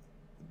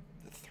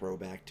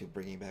throwback to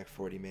bringing back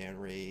 40-man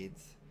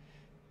raids,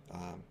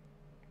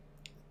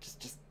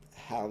 just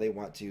how they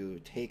want to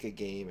take a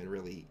game and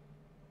really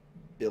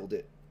build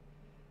it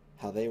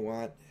how they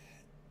want,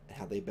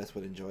 how they best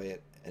would enjoy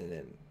it, and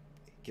then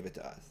give it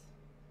to us.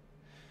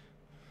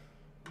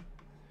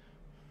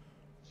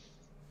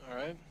 All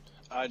right.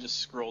 I just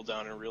scrolled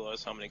down and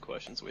realized how many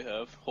questions we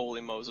have.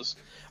 Holy Moses.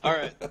 All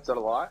right. Is that a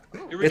lot?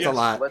 Here we It's go. a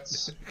lot.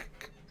 Let's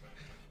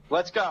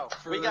go.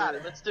 We got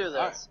it. Let's do All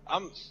right, this.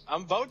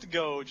 I'm about to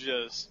go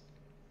just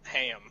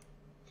ham.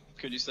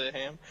 Could you say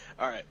ham?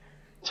 All right.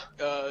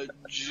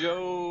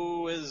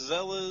 Joe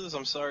Azelas,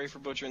 I'm sorry for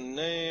butchering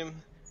the name.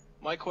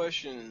 My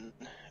question,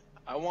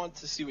 I want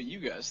to see what you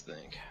guys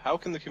think. How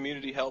can the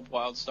community help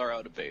WildStar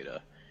out of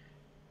beta?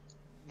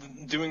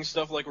 Doing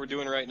stuff like we're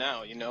doing right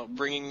now, you know,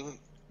 bringing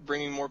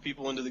more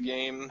people into the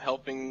game,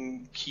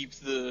 helping keep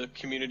the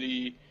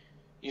community,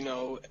 you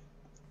know,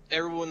 a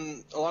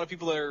lot of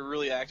people that are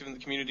really active in the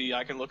community,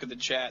 I can look at the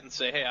chat and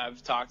say, hey,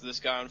 I've talked to this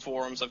guy on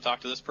forums, I've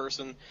talked to this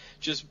person.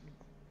 Just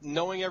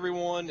knowing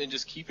everyone and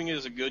just keeping it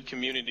as a good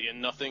community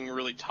and nothing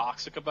really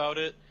toxic about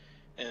it.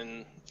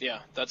 And yeah,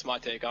 that's my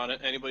take on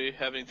it. Anybody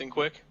have anything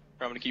quick?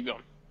 Or I'm going to keep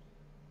going.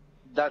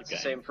 That's the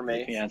same for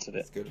me. He answered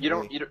it.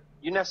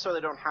 You necessarily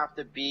don't have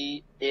to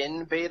be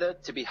in beta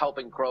to be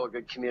helping grow a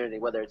good community,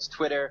 whether it's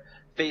Twitter,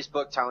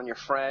 Facebook, telling your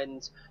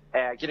friends,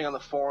 getting on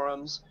the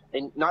forums.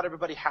 And not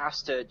everybody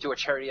has to do a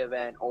charity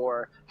event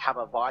or have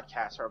a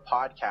vodcast or a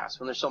podcast.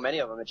 When there's so many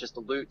of them, it just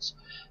dilutes.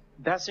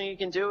 Best thing you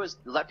can do is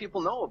let people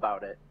know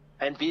about it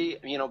and be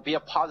a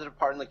positive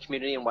part in the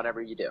community in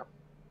whatever you do.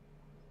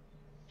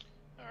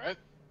 All right.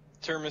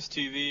 Termus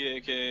TV,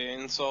 aka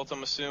Insult,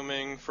 I'm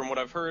assuming. From what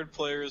I've heard,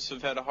 players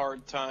have had a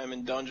hard time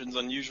in dungeons,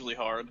 unusually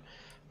hard.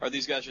 Are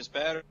these guys just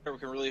bad, or we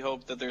can really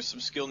hope that there's some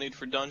skill needed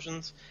for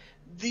dungeons?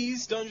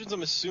 These dungeons,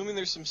 I'm assuming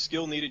there's some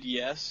skill needed,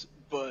 yes,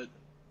 but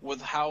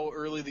with how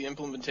early the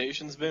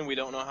implementation's been, we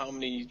don't know how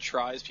many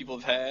tries people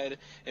have had,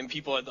 and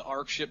people at the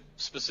Arc ship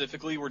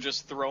specifically were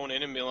just thrown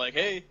in and be like,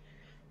 hey,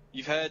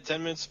 you've had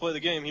 10 minutes to play the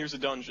game, here's a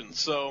dungeon.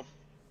 So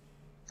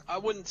I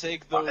wouldn't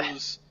take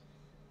those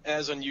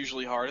as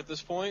unusually hard at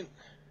this point.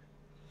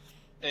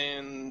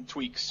 And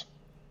tweaks.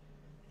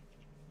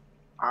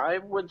 I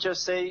would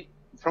just say,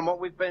 from what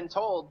we've been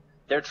told,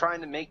 they're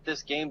trying to make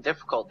this game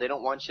difficult. They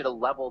don't want you to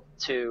level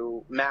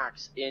to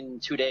max in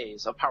 2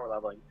 days of power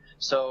leveling.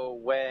 So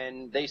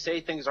when they say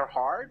things are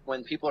hard,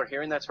 when people are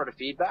hearing that sort of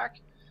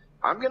feedback,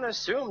 I'm going to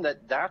assume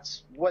that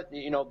that's what,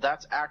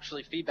 that's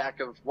actually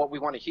feedback of what we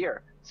want to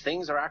hear.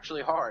 Things are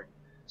actually hard.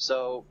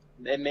 So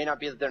it may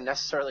not be that they're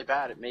necessarily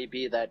bad. It may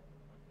be that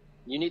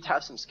you need to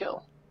have some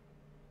skill.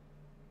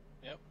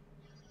 Yep.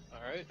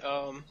 All right.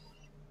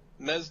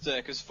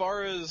 Mezdek, as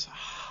far as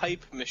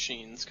hype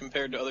machines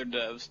compared to other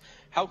devs,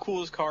 how cool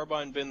has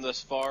Carbine been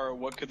thus far?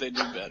 What could they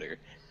do better?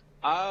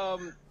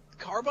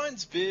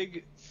 Carbine's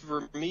big.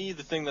 For me,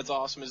 the thing that's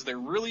awesome is they're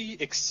really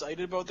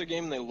excited about their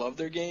game and they love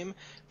their game,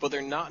 but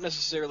they're not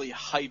necessarily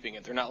hyping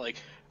it. They're not like,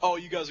 oh,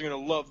 you guys are going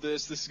to love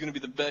this. This is going to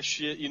be the best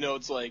shit.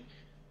 It's like,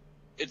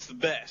 it's the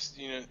best.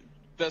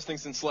 Best thing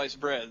since sliced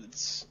bread.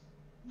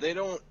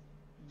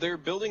 They're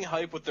building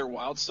hype with their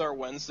WildStar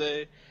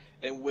Wednesday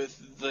and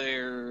with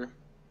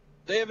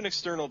they have an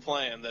external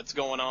plan that's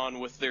going on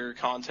with their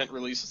content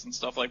releases and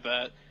stuff like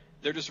that.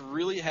 They're just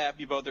really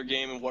happy about their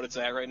game and what it's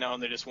at right now,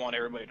 and they just want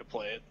everybody to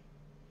play it.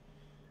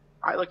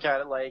 I look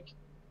at it like,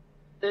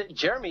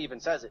 Jeremy even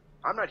says it.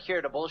 I'm not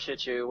here to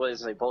bullshit you. Well, he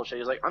doesn't say bullshit.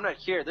 He's like, I'm not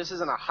here. This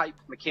isn't a hype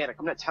mechanic.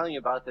 I'm not telling you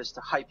about this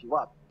to hype you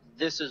up.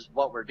 This is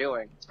what we're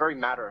doing. It's very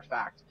matter of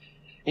fact.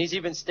 And he's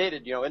even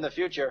stated, in the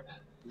future,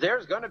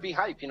 there's going to be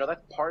hype.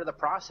 That's part of the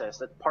process.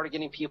 That's part of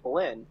getting people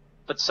in.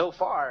 But so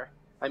far,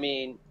 I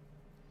mean,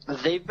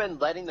 they've been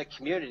letting the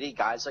community,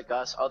 guys like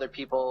us, other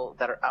people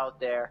that are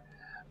out there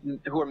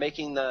who are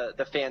making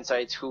the fan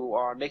sites, who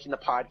are making the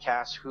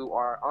podcasts, who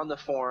are on the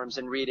forums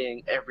and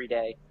reading every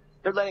day,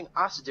 they're letting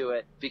us do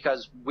it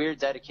because we're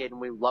dedicated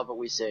and we love what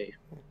we see.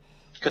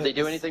 Could they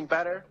do anything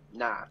better?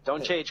 Nah.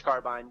 Don't change,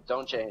 Carbine.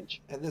 Don't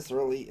change. And this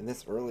early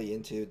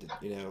into,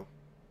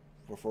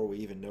 before we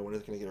even know when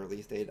it's going to get a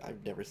release date,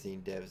 I've never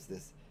seen devs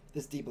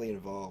this deeply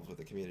involved with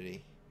the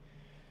community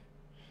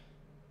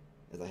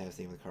as I have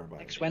seen with Carbine.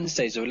 Next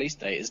Wednesday's the release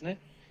date, isn't it?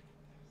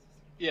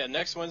 Yeah,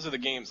 next Wednesday the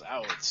game's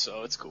out,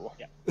 so it's cool.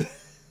 Yeah.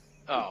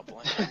 Oh,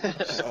 blank.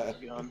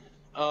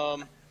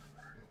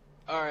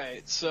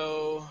 Alright,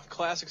 so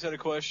Classics had a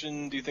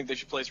question. Do you think they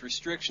should place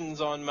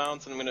restrictions on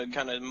mounts? And I'm going to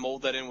kind of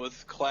mold that in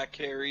with clack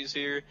carries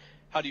here.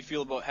 How do you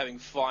feel about having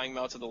flying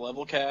mounts at the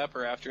level cap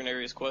or after an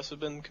area's quests have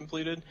been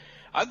completed?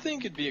 I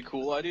think it'd be a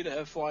cool idea to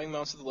have flying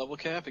mounts at the level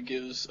cap. It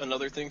gives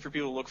another thing for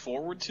people to look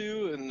forward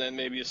to, and then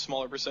maybe a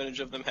smaller percentage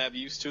of them have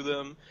used to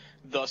them.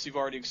 Thus, you've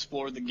already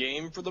explored the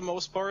game for the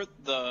most part.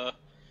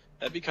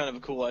 That'd be kind of a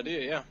cool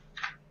idea, yeah.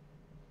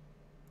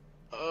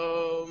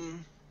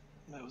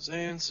 That was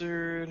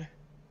answered.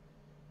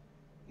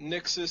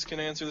 Nixus can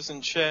answer this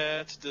in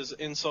chat. Does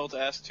Insult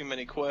ask too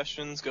many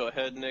questions? Go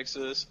ahead,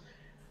 Nixus.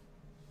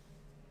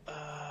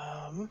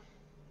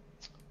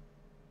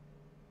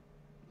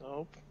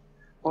 Nope.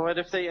 Well, what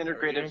if they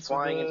integrated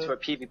flying into a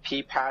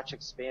PvP patch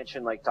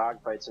expansion like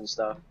dogfights and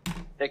stuff?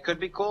 It could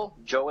be cool.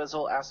 Joe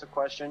Izzle asked a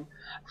question.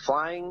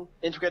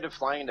 Integrated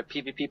flying into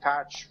PvP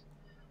patch.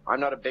 I'm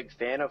not a big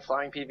fan of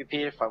flying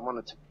PvP. If I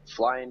wanted to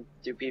fly and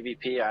do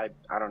PvP, I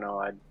don't know,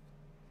 I'd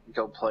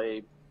go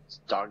play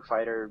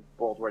Dogfighter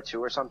World War II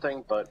or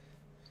something. But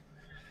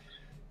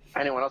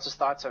anyone else's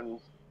thoughts on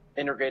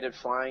integrated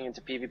flying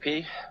into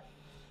PvP?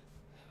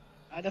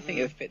 I don't think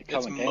it would fit the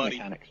current game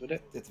mechanics, would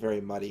it? It's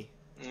very muddy.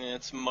 Yeah,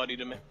 it's muddy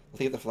to me.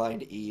 Leave the flying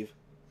to Eve.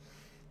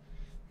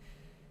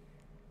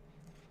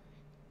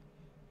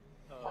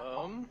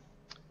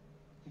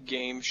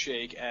 Game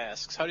Shake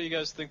asks, how do you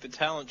guys think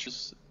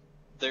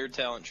their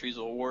talent trees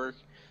will work?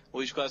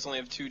 Will each class only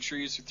have 2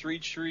 trees or 3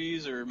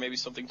 trees, or maybe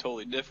something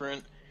totally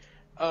different?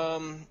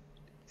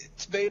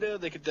 It's beta.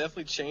 They could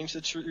definitely change the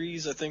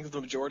trees. I think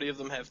the majority of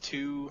them have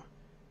 2.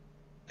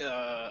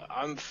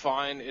 I'm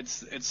fine.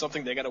 It's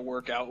something they got to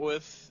work out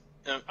with.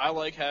 I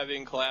like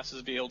having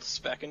classes be able to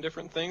spec in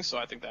different things, so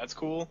I think that's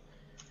cool.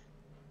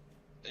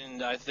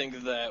 And I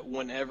think that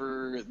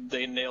whenever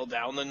they nail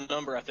down the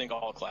number, I think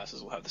all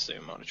classes will have the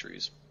same amount of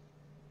trees.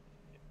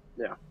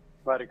 Yeah,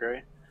 I'd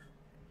agree.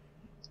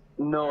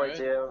 No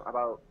idea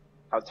about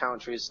how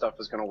talent trees stuff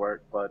is going to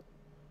work, but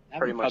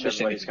pretty much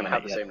everybody's going to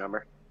have the same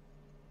number.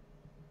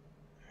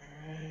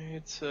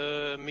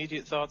 Alright,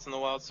 immediate thoughts on the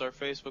WildStar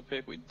Facebook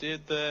pic. We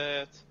did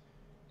that.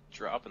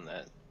 Dropping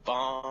that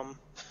bomb.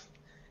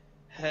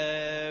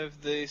 Have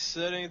they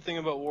said anything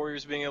about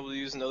warriors being able to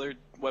use another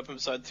weapon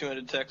besides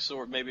two-handed tech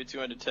sword, maybe a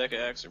two-handed tech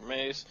axe or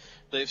mace?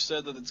 They've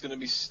said that it's going to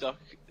be stuck,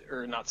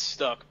 or not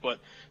stuck, but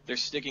they're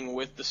sticking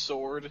with the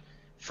sword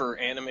for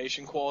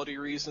animation quality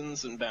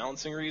reasons and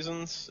balancing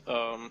reasons.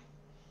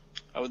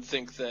 I would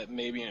think that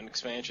maybe in an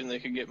expansion they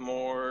could get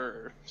more,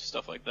 or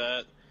stuff like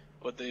that.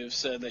 But they have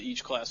said that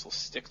each class will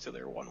stick to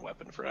their one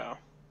weapon for now.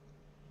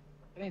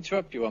 Can I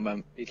interrupt you one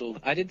moment, Beetle?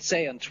 I did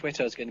say on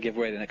Twitter I was going to give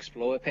away an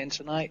Explorer pin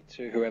tonight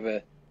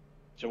to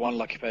one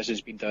lucky person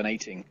who's been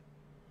donating.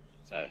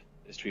 So,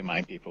 just to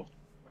remind people.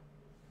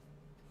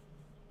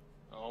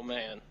 Oh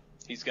man,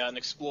 he's got an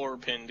Explorer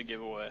pin to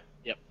give away.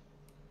 Yep.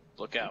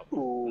 Look out.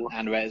 Ooh.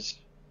 And Rez.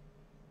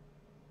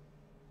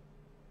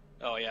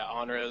 Oh yeah,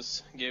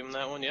 Onrez gave him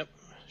that one, yep.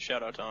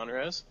 Shout out to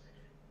Onrez.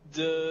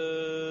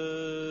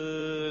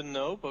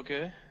 Nope,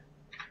 okay.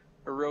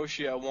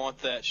 Hiroshi, I want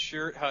that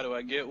shirt. How do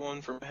I get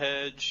one from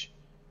Hedge?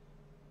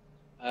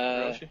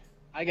 Hiroshi?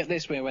 I got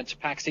this when we went to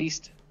PAX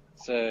East,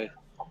 so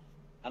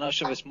I'm not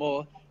sure if it's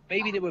more.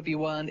 Maybe there would be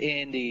one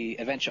in the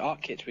Adventure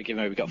Art Kit we're giving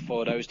away. We got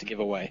 4 of those to give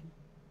away.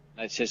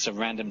 It's just some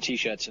random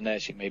t-shirts in there,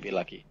 so you may be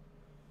lucky.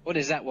 What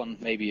is that one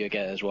maybe you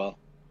get as well?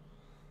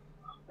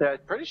 Yeah,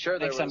 pretty sure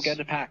Next time, go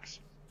to PAX.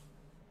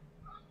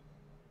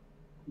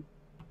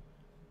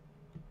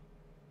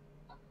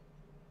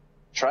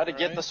 Try to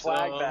get the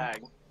swag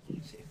bag.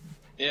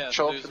 Yeah,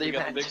 Show so up for the we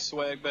got event. the big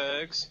swag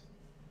bags.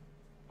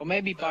 Or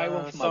maybe buy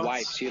one for my thoughts?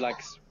 wife. She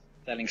likes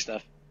selling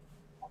stuff.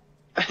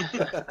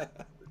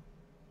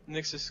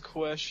 Nix's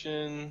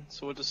question,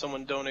 so what does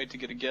someone donate to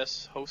get a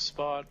guest host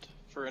spot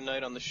for a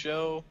night on the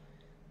show?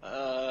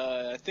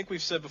 I think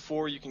we've said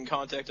before, you can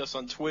contact us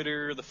on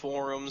Twitter, the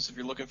forums, if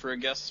you're looking for a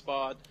guest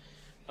spot.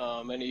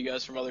 Any of you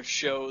guys from other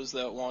shows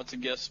that want a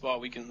guest spot,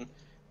 we can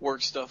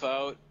work stuff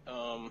out.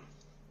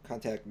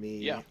 Contact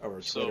me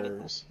over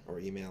Twitter or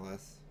email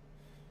us.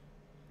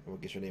 We'll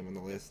get your name on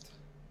the list.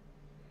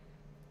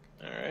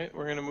 Alright,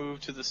 we're going to move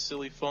to the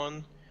silly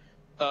fun.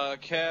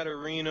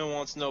 Katarina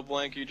wants to know,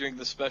 Blank, you drink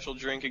the special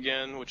drink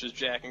again, which is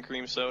Jack and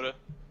Cream Soda.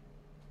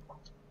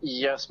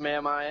 Yes,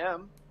 ma'am, I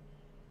am.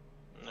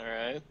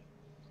 Alright.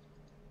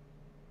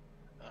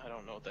 I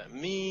don't know what that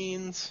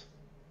means.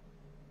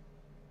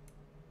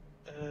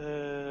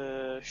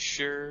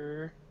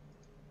 Sure.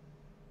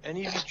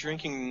 Any of you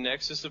drinking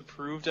Nexus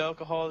approved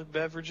alcoholic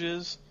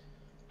beverages?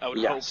 I would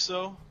hope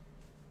so.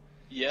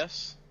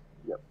 Yes?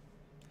 Yep.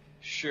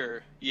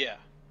 Sure, yeah.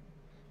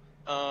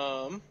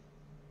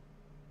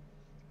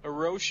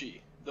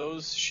 Hiroshi,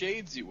 those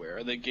shades you wear,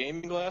 are they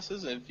gaming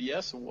glasses? And if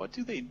yes, what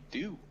do they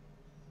do?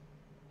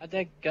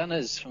 They're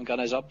Gunners from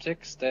Gunners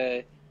Optics.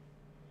 They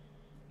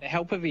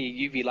help with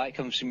the UV light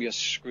comes from your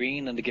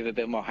screen and they give a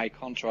bit more high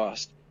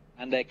contrast.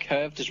 And they're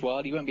curved as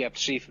well. You won't be able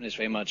to see from this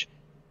very much.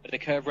 But they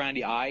curve around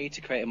the eye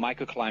to create a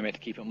microclimate to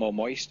keep it more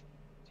moist.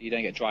 So you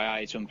don't get dry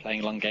eyes when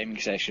playing long gaming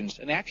sessions.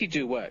 And they actually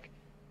do work.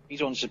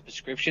 These ones are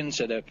prescription,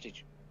 so they're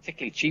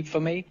particularly cheap for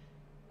me.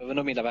 But they're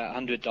normally about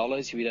 $100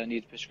 if you don't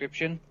need a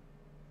prescription.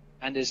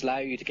 And they allow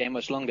you to game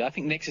much longer. I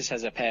think Nixus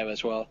has a pair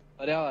as well.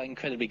 But they are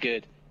incredibly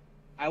good.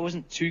 I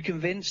wasn't too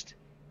convinced,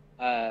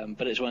 but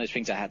it's one of those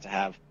things I had to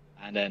have.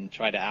 And then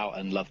tried it out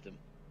and loved them.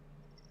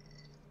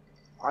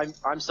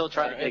 I'm still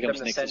trying to get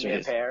them to send me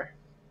a pair.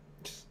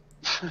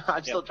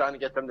 I'm still trying to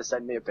get them to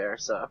send me a pair,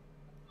 so.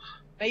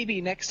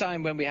 Maybe next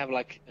time when we have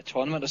like a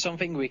tournament or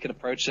something, we can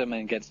approach them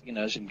and get,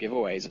 some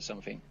giveaways or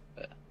something.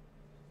 But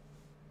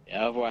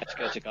yeah, otherwise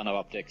go to Gunner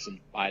Optics and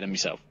buy them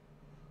yourself.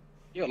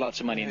 You got lots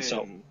of money in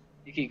Salt.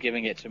 You keep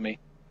giving it to me.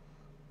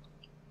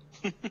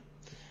 I'm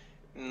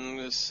going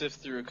to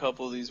sift through a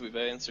couple of these we've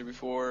answered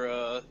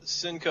before.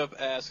 Sincup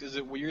asks, is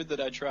it weird that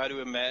I try to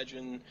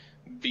imagine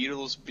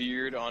Beetle's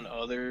beard on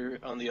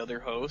the other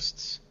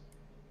hosts?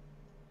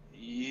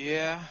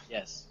 Yeah.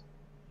 Yes.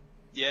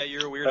 Yeah,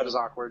 you're a weirdo. That is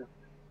awkward.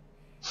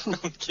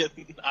 I'm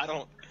kidding. I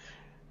don't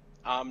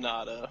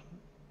know.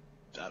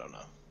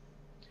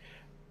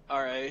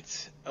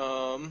 Alright.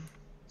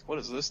 What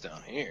is this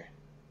down here?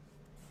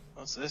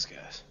 What's this,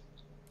 guys?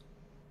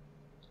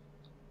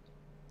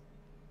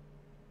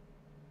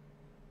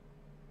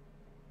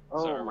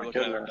 Oh, Sorry, we're my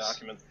looking at our goodness.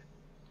 document.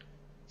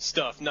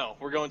 Stuff. No,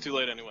 we're going too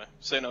late anyway.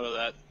 Say no to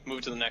that.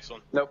 Move to the next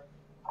one. Nope.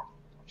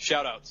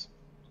 Shoutouts.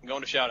 I'm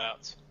going to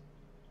shoutouts.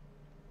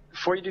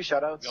 Before you do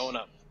shoutouts, Going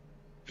up.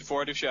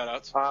 Before I do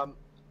shoutouts.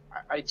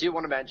 I do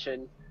want to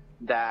mention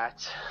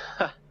that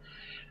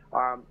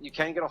you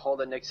can get a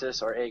hold of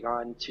Nixus or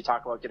Aegon to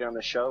talk about getting on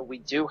the show. We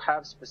do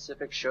have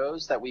specific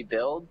shows that we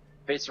build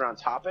based around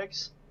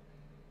topics,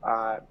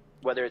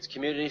 whether it's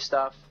community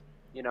stuff.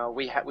 You know,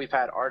 we've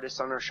had artists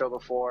on our show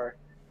before.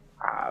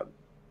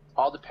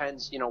 All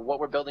depends, you know,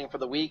 what we're building for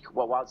the week,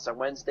 what WildStar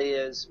Wednesday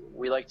is.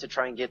 We like to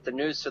try and get the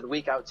news for the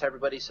week out to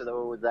everybody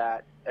so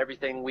that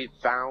everything we've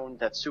found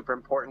that's super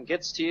important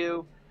gets to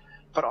you,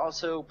 but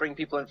also bring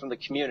people in from the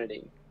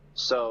community.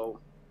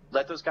 So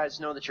let those guys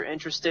know that you're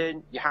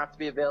interested. You have to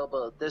be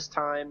available at this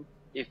time.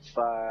 If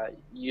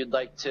you'd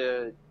like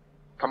to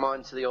come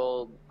on to the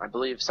old, I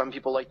believe some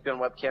people like to be on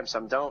webcam,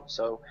 some don't.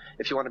 So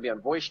if you want to be on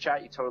voice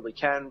chat, you totally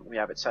can. We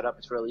have it set up.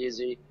 It's really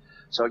easy.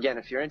 So again,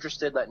 if you're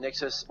interested, let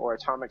Nixus or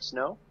Atomics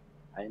know.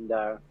 And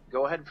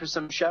go ahead for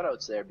some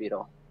shoutouts there,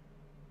 Beetle.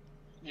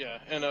 Yeah,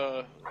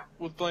 and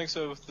with Blank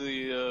said with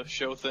the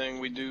show thing,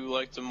 we do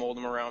like to mold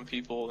them around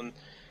people, and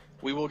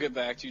we will get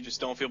back to you.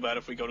 Just don't feel bad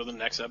if we go to the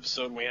next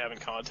episode and we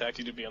haven't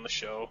contacted you to be on the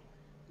show.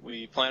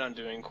 We plan on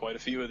doing quite a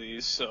few of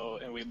these,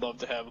 and we'd love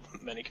to have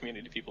many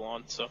community people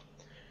on. So,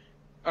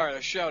 all right,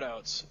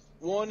 shoutouts.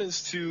 One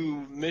is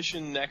to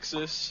Mission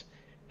Nexus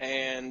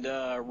and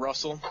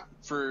Russell,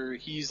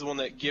 he's the one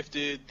that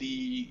gifted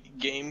the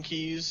game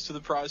keys to the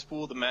prize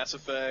pool, the Mass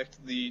Effect,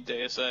 the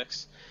Deus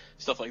Ex,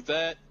 stuff like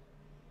that.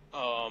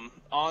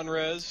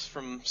 Onrez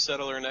from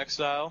Settler in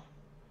Exile,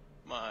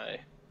 my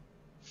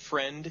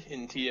friend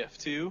in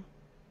TF2,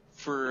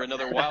 for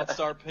another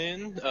WildStar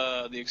pin,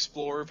 the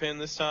Explorer pin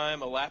this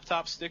time, a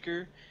laptop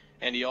sticker,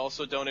 and he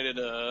also donated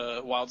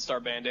a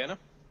WildStar bandana.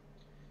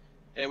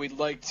 And we'd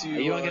like to.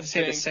 You aren't going to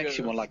say the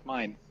sexy one like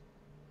mine.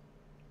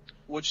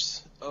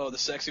 The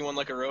sexy one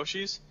like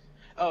Oroshi's?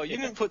 Oh, you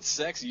didn't put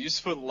sexy, you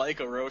just put like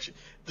Orochi.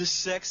 The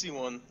sexy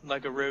one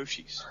like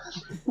Oroshi's.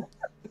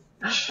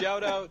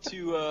 Shout out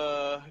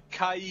to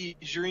Kai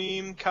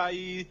Dream.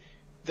 Kai,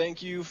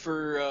 thank you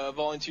for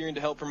volunteering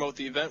to help promote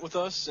the event with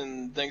us,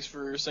 and thanks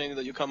for saying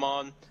that you'll come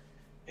on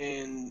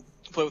and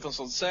play with us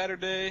on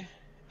Saturday,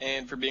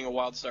 and for being a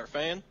WildStar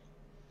fan.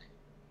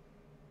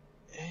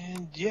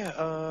 And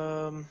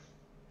yeah,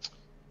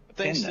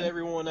 thanks to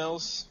everyone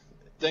else.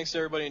 Thanks to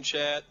everybody in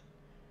chat.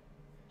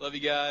 Love you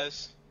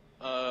guys.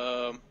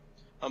 I'm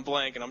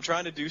blanking. I'm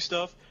trying to do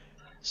stuff.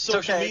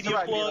 Social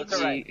media plugs.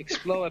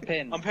 Explore a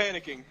pin. I'm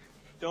panicking.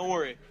 Don't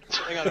worry.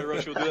 Hang on,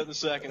 Hiroshi. We'll do that in a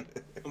second.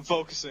 I'm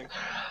focusing.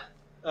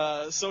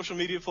 Social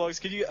media plugs.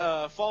 Could you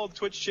follow the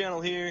Twitch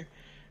channel here?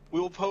 We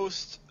will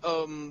post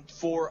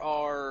for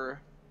our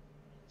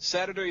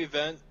Saturday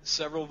event.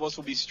 Several of us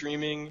will be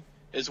streaming,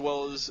 as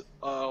well as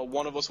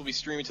one of us will be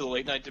streaming to the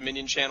Late Night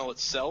Dominion channel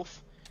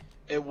itself.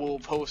 It will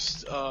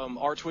post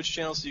our Twitch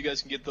channel so you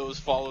guys can get those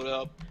followed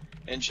up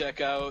and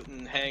check out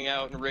and hang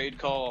out and raid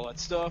call, all that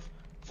stuff.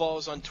 Follow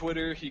us on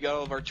Twitter. You got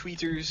all of our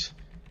tweeters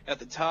at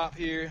the top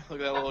here. Look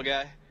at that little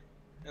guy.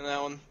 And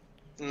that one.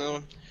 And that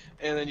one.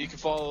 And then you can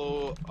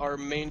follow our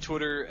main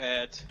Twitter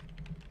at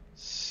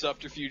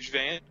Subterfuge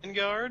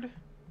Vanguard.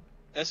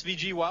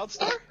 SVG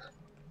WildStar?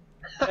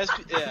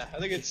 Yeah, I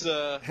think it's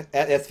at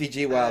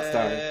SVG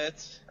WildStar.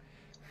 At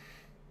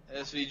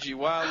SVG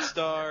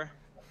WildStar.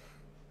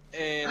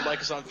 And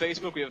like us on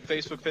Facebook. We have a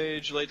Facebook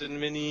page, Late and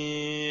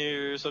Mini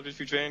or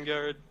Subterfuge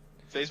Vanguard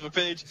Facebook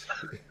page.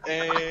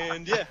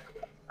 And yeah,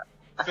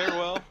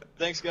 farewell.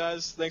 Thanks,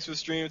 guys. Thanks for the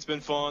stream. It's been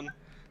fun.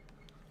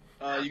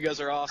 You guys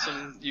are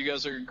awesome. You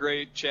guys are a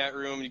great chat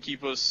room. You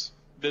keep us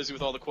busy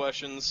with all the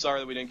questions.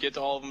 Sorry that we didn't get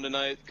to all of them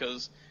tonight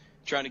because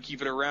I'm trying to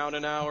keep it around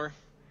an hour.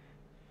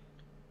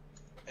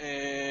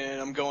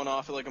 And I'm going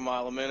off at like a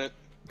mile a minute.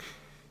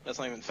 That's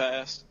not even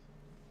fast.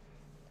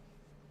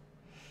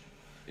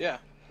 Yeah.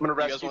 I'm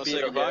gonna you guys want to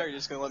say goodbye, or are you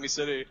just gonna let me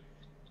sit here?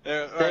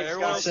 All right,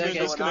 everyone else can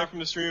disconnect from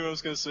the stream. I'm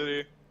just gonna sit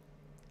here.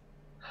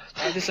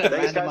 I just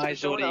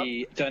randomized all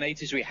the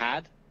donators we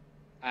had,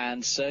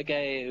 and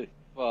Sergey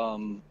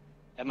from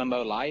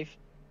MMO Live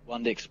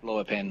won the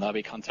Explorer pin. I'll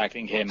be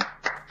contacting him.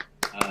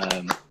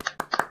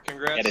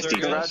 Congrats,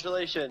 Sergey.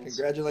 Congratulations.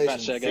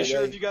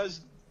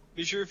 Congratulations.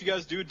 Be sure if you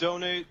guys do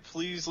donate,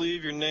 please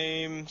leave your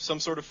name, some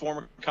sort of form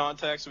of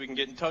contact, so we can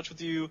get in touch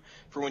with you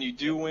for when you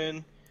do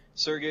win.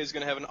 Sergey's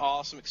going to have an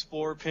awesome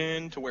Explorer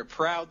pin to wear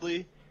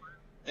proudly.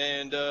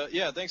 And,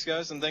 yeah, thanks,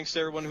 guys, and thanks to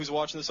everyone who's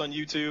watching this on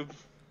YouTube.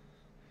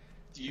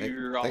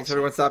 You're awesome. Thanks,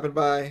 everyone, stopping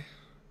by.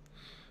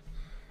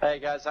 Hey,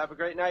 guys, have a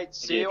great night.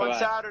 See you on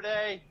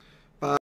Saturday.